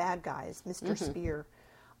head of the bad guys, Mr. Spear,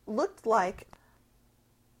 looked like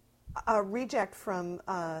a reject from,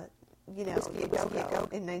 in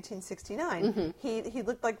 1969. He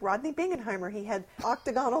looked like Rodney Bingenheimer. He had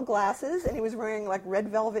octagonal glasses, and he was wearing like red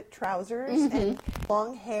velvet trousers and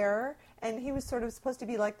long hair, and he was sort of supposed to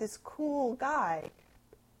be like this cool guy.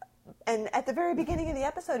 And at the very beginning of the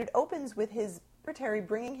episode, it opens with his secretary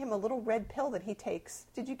bringing him a little red pill that he takes.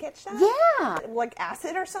 Did you catch that? Yeah. Like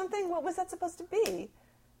acid or something? What was that supposed to be?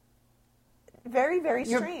 Very, very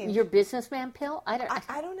strange. Your businessman pill? I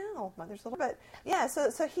don't know. Mother's little, but yeah.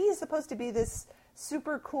 So he is supposed to be this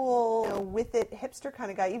super cool, with it hipster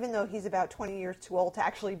kind of guy, even though he's about 20 years too old to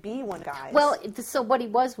actually be one guy. Well, so what he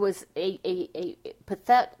was a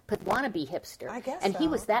pathetic wannabe hipster. I guess and so. he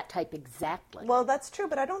was that type exactly. Well, that's true,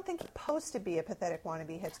 but I don't think he's supposed to be a pathetic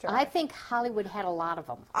wannabe hipster. I think Hollywood had a lot of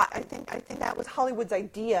them. I think that was Hollywood's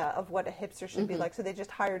idea of what a hipster should be like. So they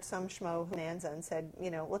just hired some schmo bonanza and said,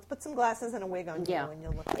 let's put some glasses and a wig on you, and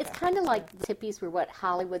you'll look like It's kind of like the hippies were what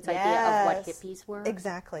Hollywood's idea of what hippies were.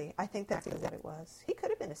 Exactly. I think that's what it was. He could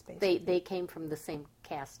have been a space. They came from the same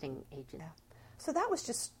casting agent. Yeah. So that was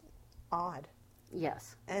just odd.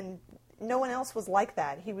 Yes. And no one else was like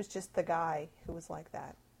that. He was just the guy who was like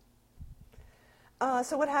that.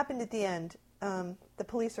 So what happened at the end? The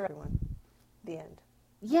police are everyone. The end.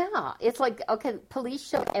 Yeah. It's like, okay, police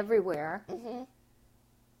showed everywhere.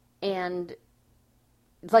 And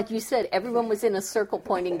like you said, everyone was in a circle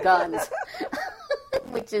pointing guns.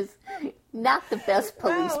 Which is not the best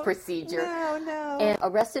police procedure. No. And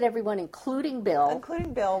arrested everyone, including Bill.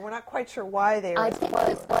 Including Bill. We're not quite sure why they were. I think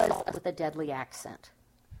it was with a deadly accent.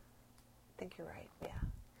 I think you're right, yeah.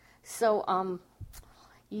 So,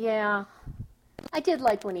 yeah. I did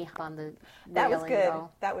like when he hung on the railing, That was good. though.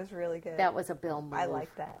 That was really good. That was a Bill move. I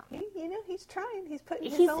like that. He's trying. He's putting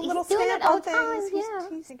his He's own little doing stamp it all on the things.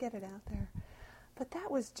 time, He's to get it out there. But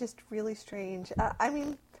that was just really strange.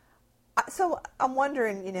 So I'm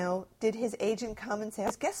wondering, did his agent come and say, I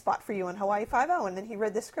have a guest spot for you on Hawaii Five-0? And then he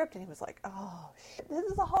read the script and he was like, oh, shit, this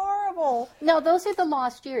is horrible. No, those are the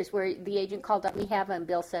lost years where the agent called up, we have it, and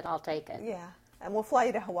Bill said, I'll take it. Yeah, and we'll fly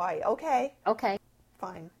you to Hawaii. Okay.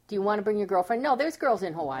 Fine. Do you want to bring your girlfriend? No, there's girls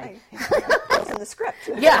in Hawaii. It's in the script.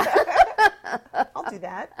 Yeah. I'll do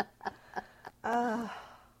that.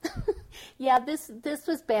 Yeah, this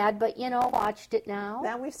was bad, but, watched it now.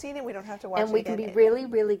 Now we've seen it, we don't have to watch it And we again. can be really,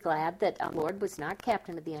 really glad that Lord was not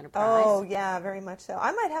captain of the Enterprise. Oh, yeah, very much so.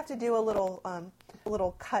 I might have to do a little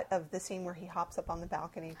little cut of the scene where he hops up on the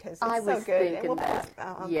balcony because it's I so was good. thinking And we'll that. put that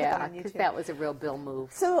on Because YouTube. that was a real Bill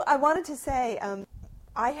move. So I wanted to say,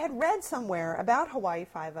 I had read somewhere about Hawaii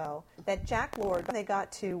Five-0 that Jack Lord, when they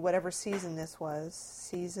got to whatever season this was,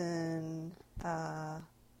 season 5.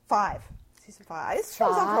 Season 5. This show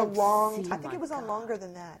was on for a long time. I think it was on longer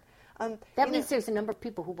than that. That means there's a number of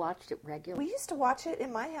people who watched it regularly. We used to watch it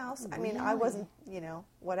in my house. I mean, I wasn't,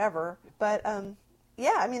 whatever. But,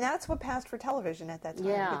 yeah, I mean, that's what passed for television at that time.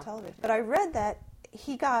 Yeah. Good television. But I read that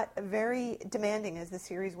he got very demanding as the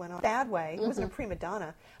series went on. Bad way. He wasn't a prima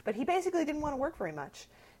donna, but he basically didn't want to work very much.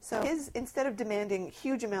 So instead of demanding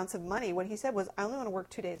huge amounts of money, what he said was, I only want to work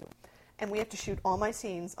 2 days a week. And we have to shoot all my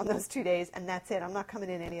scenes on those 2 days, and that's it. I'm not coming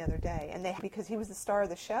in any other day. And because he was the star of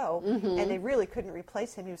the show, and they really couldn't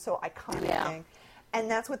replace him. He was so iconic. And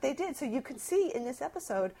that's what they did. So you could see in this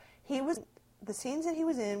episode, the scenes that he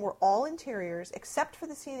was in were all interiors, except for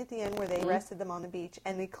the scene at the end where they arrested them on the beach.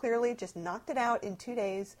 And they clearly just knocked it out in 2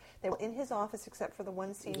 days. They were in his office, except for the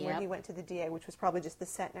one scene where he went to the DA, which was probably just the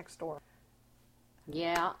set next door.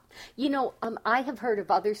 Yeah. I have heard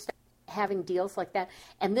of other stuff having deals like that.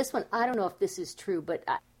 And this one, I don't know if this is true, but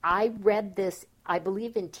I read this, I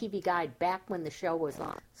believe, in TV Guide back when the show was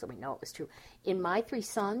on, so we know it was true. In My Three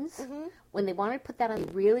Sons, when they wanted to put that on,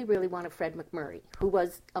 they really, really wanted Fred MacMurray, who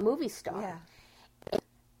was a movie star. Yeah. And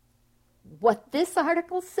what this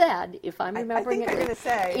article said, if I'm remembering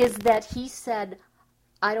is that he said,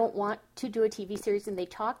 I don't want to do a TV series, and they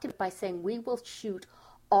talked it by saying, we will shoot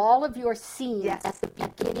all of your scenes at the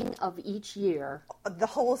beginning of each year. The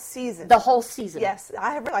whole season. The whole season. Yes,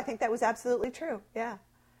 I think that was absolutely true. Yeah.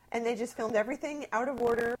 And they just filmed everything out of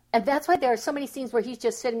order. And that's why there are so many scenes where he's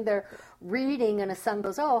just sitting there reading, and his son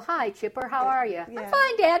goes, oh, hi, Chipper, how are you? Yeah. I'm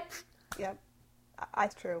fine, Dad. Yep.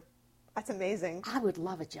 That's true. That's amazing. I would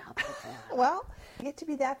love a job like that. Well, you get to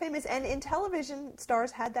be that famous. And in television,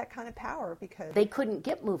 stars had that kind of power because they couldn't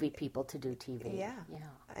get movie people to do TV. Yeah.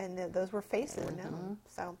 And those were faces known.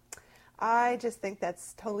 So I just think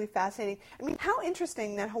that's totally fascinating. I mean, how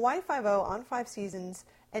interesting that Hawaii Five-0 on 5 seasons,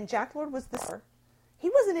 and Jack Lord was the star. He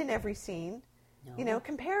wasn't in every scene. No.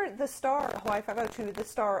 Compare the star of Hawaii Five-0 to the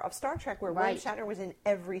star of Star Trek, where William Shatner was in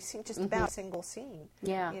every scene, just about a single scene.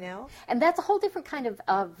 Yeah. You know? And that's a whole different kind of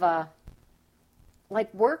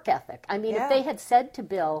like work ethic. I mean, if they had said to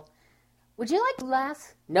Bill, would you like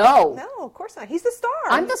less? No. No, of course not. He's the star.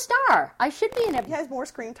 I'm the star. I should be in it. He has more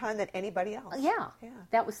screen time than anybody else. Yeah.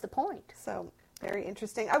 That was the point. So, very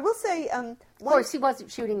interesting. I will say... of course, he wasn't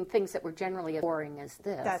shooting things that were generally as boring as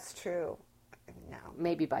this. That's true. No.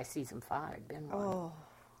 Maybe by season 5 it'd been one. Oh,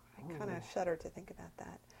 I kind of shudder to think about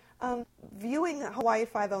that. Viewing Hawaii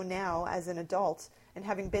Five-0 now as an adult and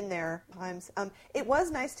having been there times, it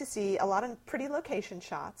was nice to see a lot of pretty location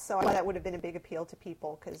shots. So I thought that would have been a big appeal to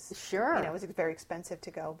people because it was very expensive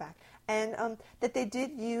to go back. And that they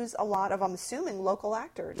did use a lot of, I'm assuming, local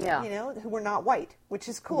actors, who were not white, which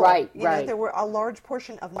is cool. Right. There were a large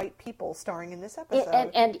portion of white people starring in this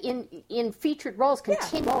episode. And in featured roles,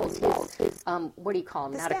 continuous, his what do you call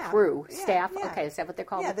them? Not staff. A crew, Yeah, staff. yeah. Okay, is that what they're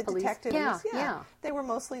called? Yeah, the police? detectives. Yeah. They were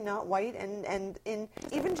mostly not white, and in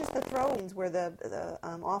even just the throw-ins where the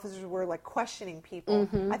officers were like questioning people,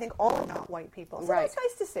 I think all are not white people. So that's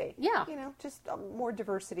nice to see. Yeah. Just more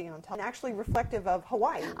diversity on top, and actually reflective of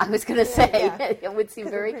Hawaii. I was going to say, it would seem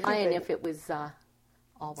very fine if it was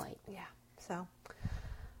all white. Yeah. So,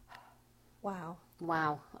 wow.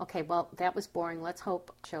 Wow. Okay, well, that was boring. Let's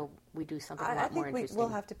hope we do something a lot more interesting. I think we'll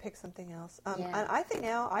have to pick something else. And I think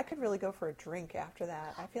now I could really go for a drink after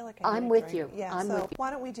that. I feel like I'm with you. Yeah, I'm with you.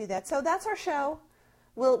 Why don't we do that? So that's our show.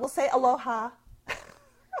 We'll say aloha.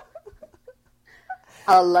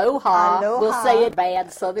 Aloha. We'll say it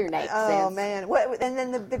bad Southern accent. Oh, man. And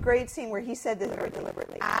then the great scene where he said this very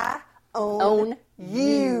deliberately. I own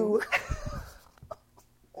you.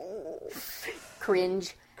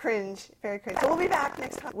 Cringe. Very cringe. So we'll be back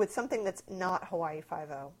next time with something that's not Hawaii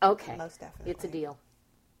Five-0. Okay. Most definitely. It's a deal.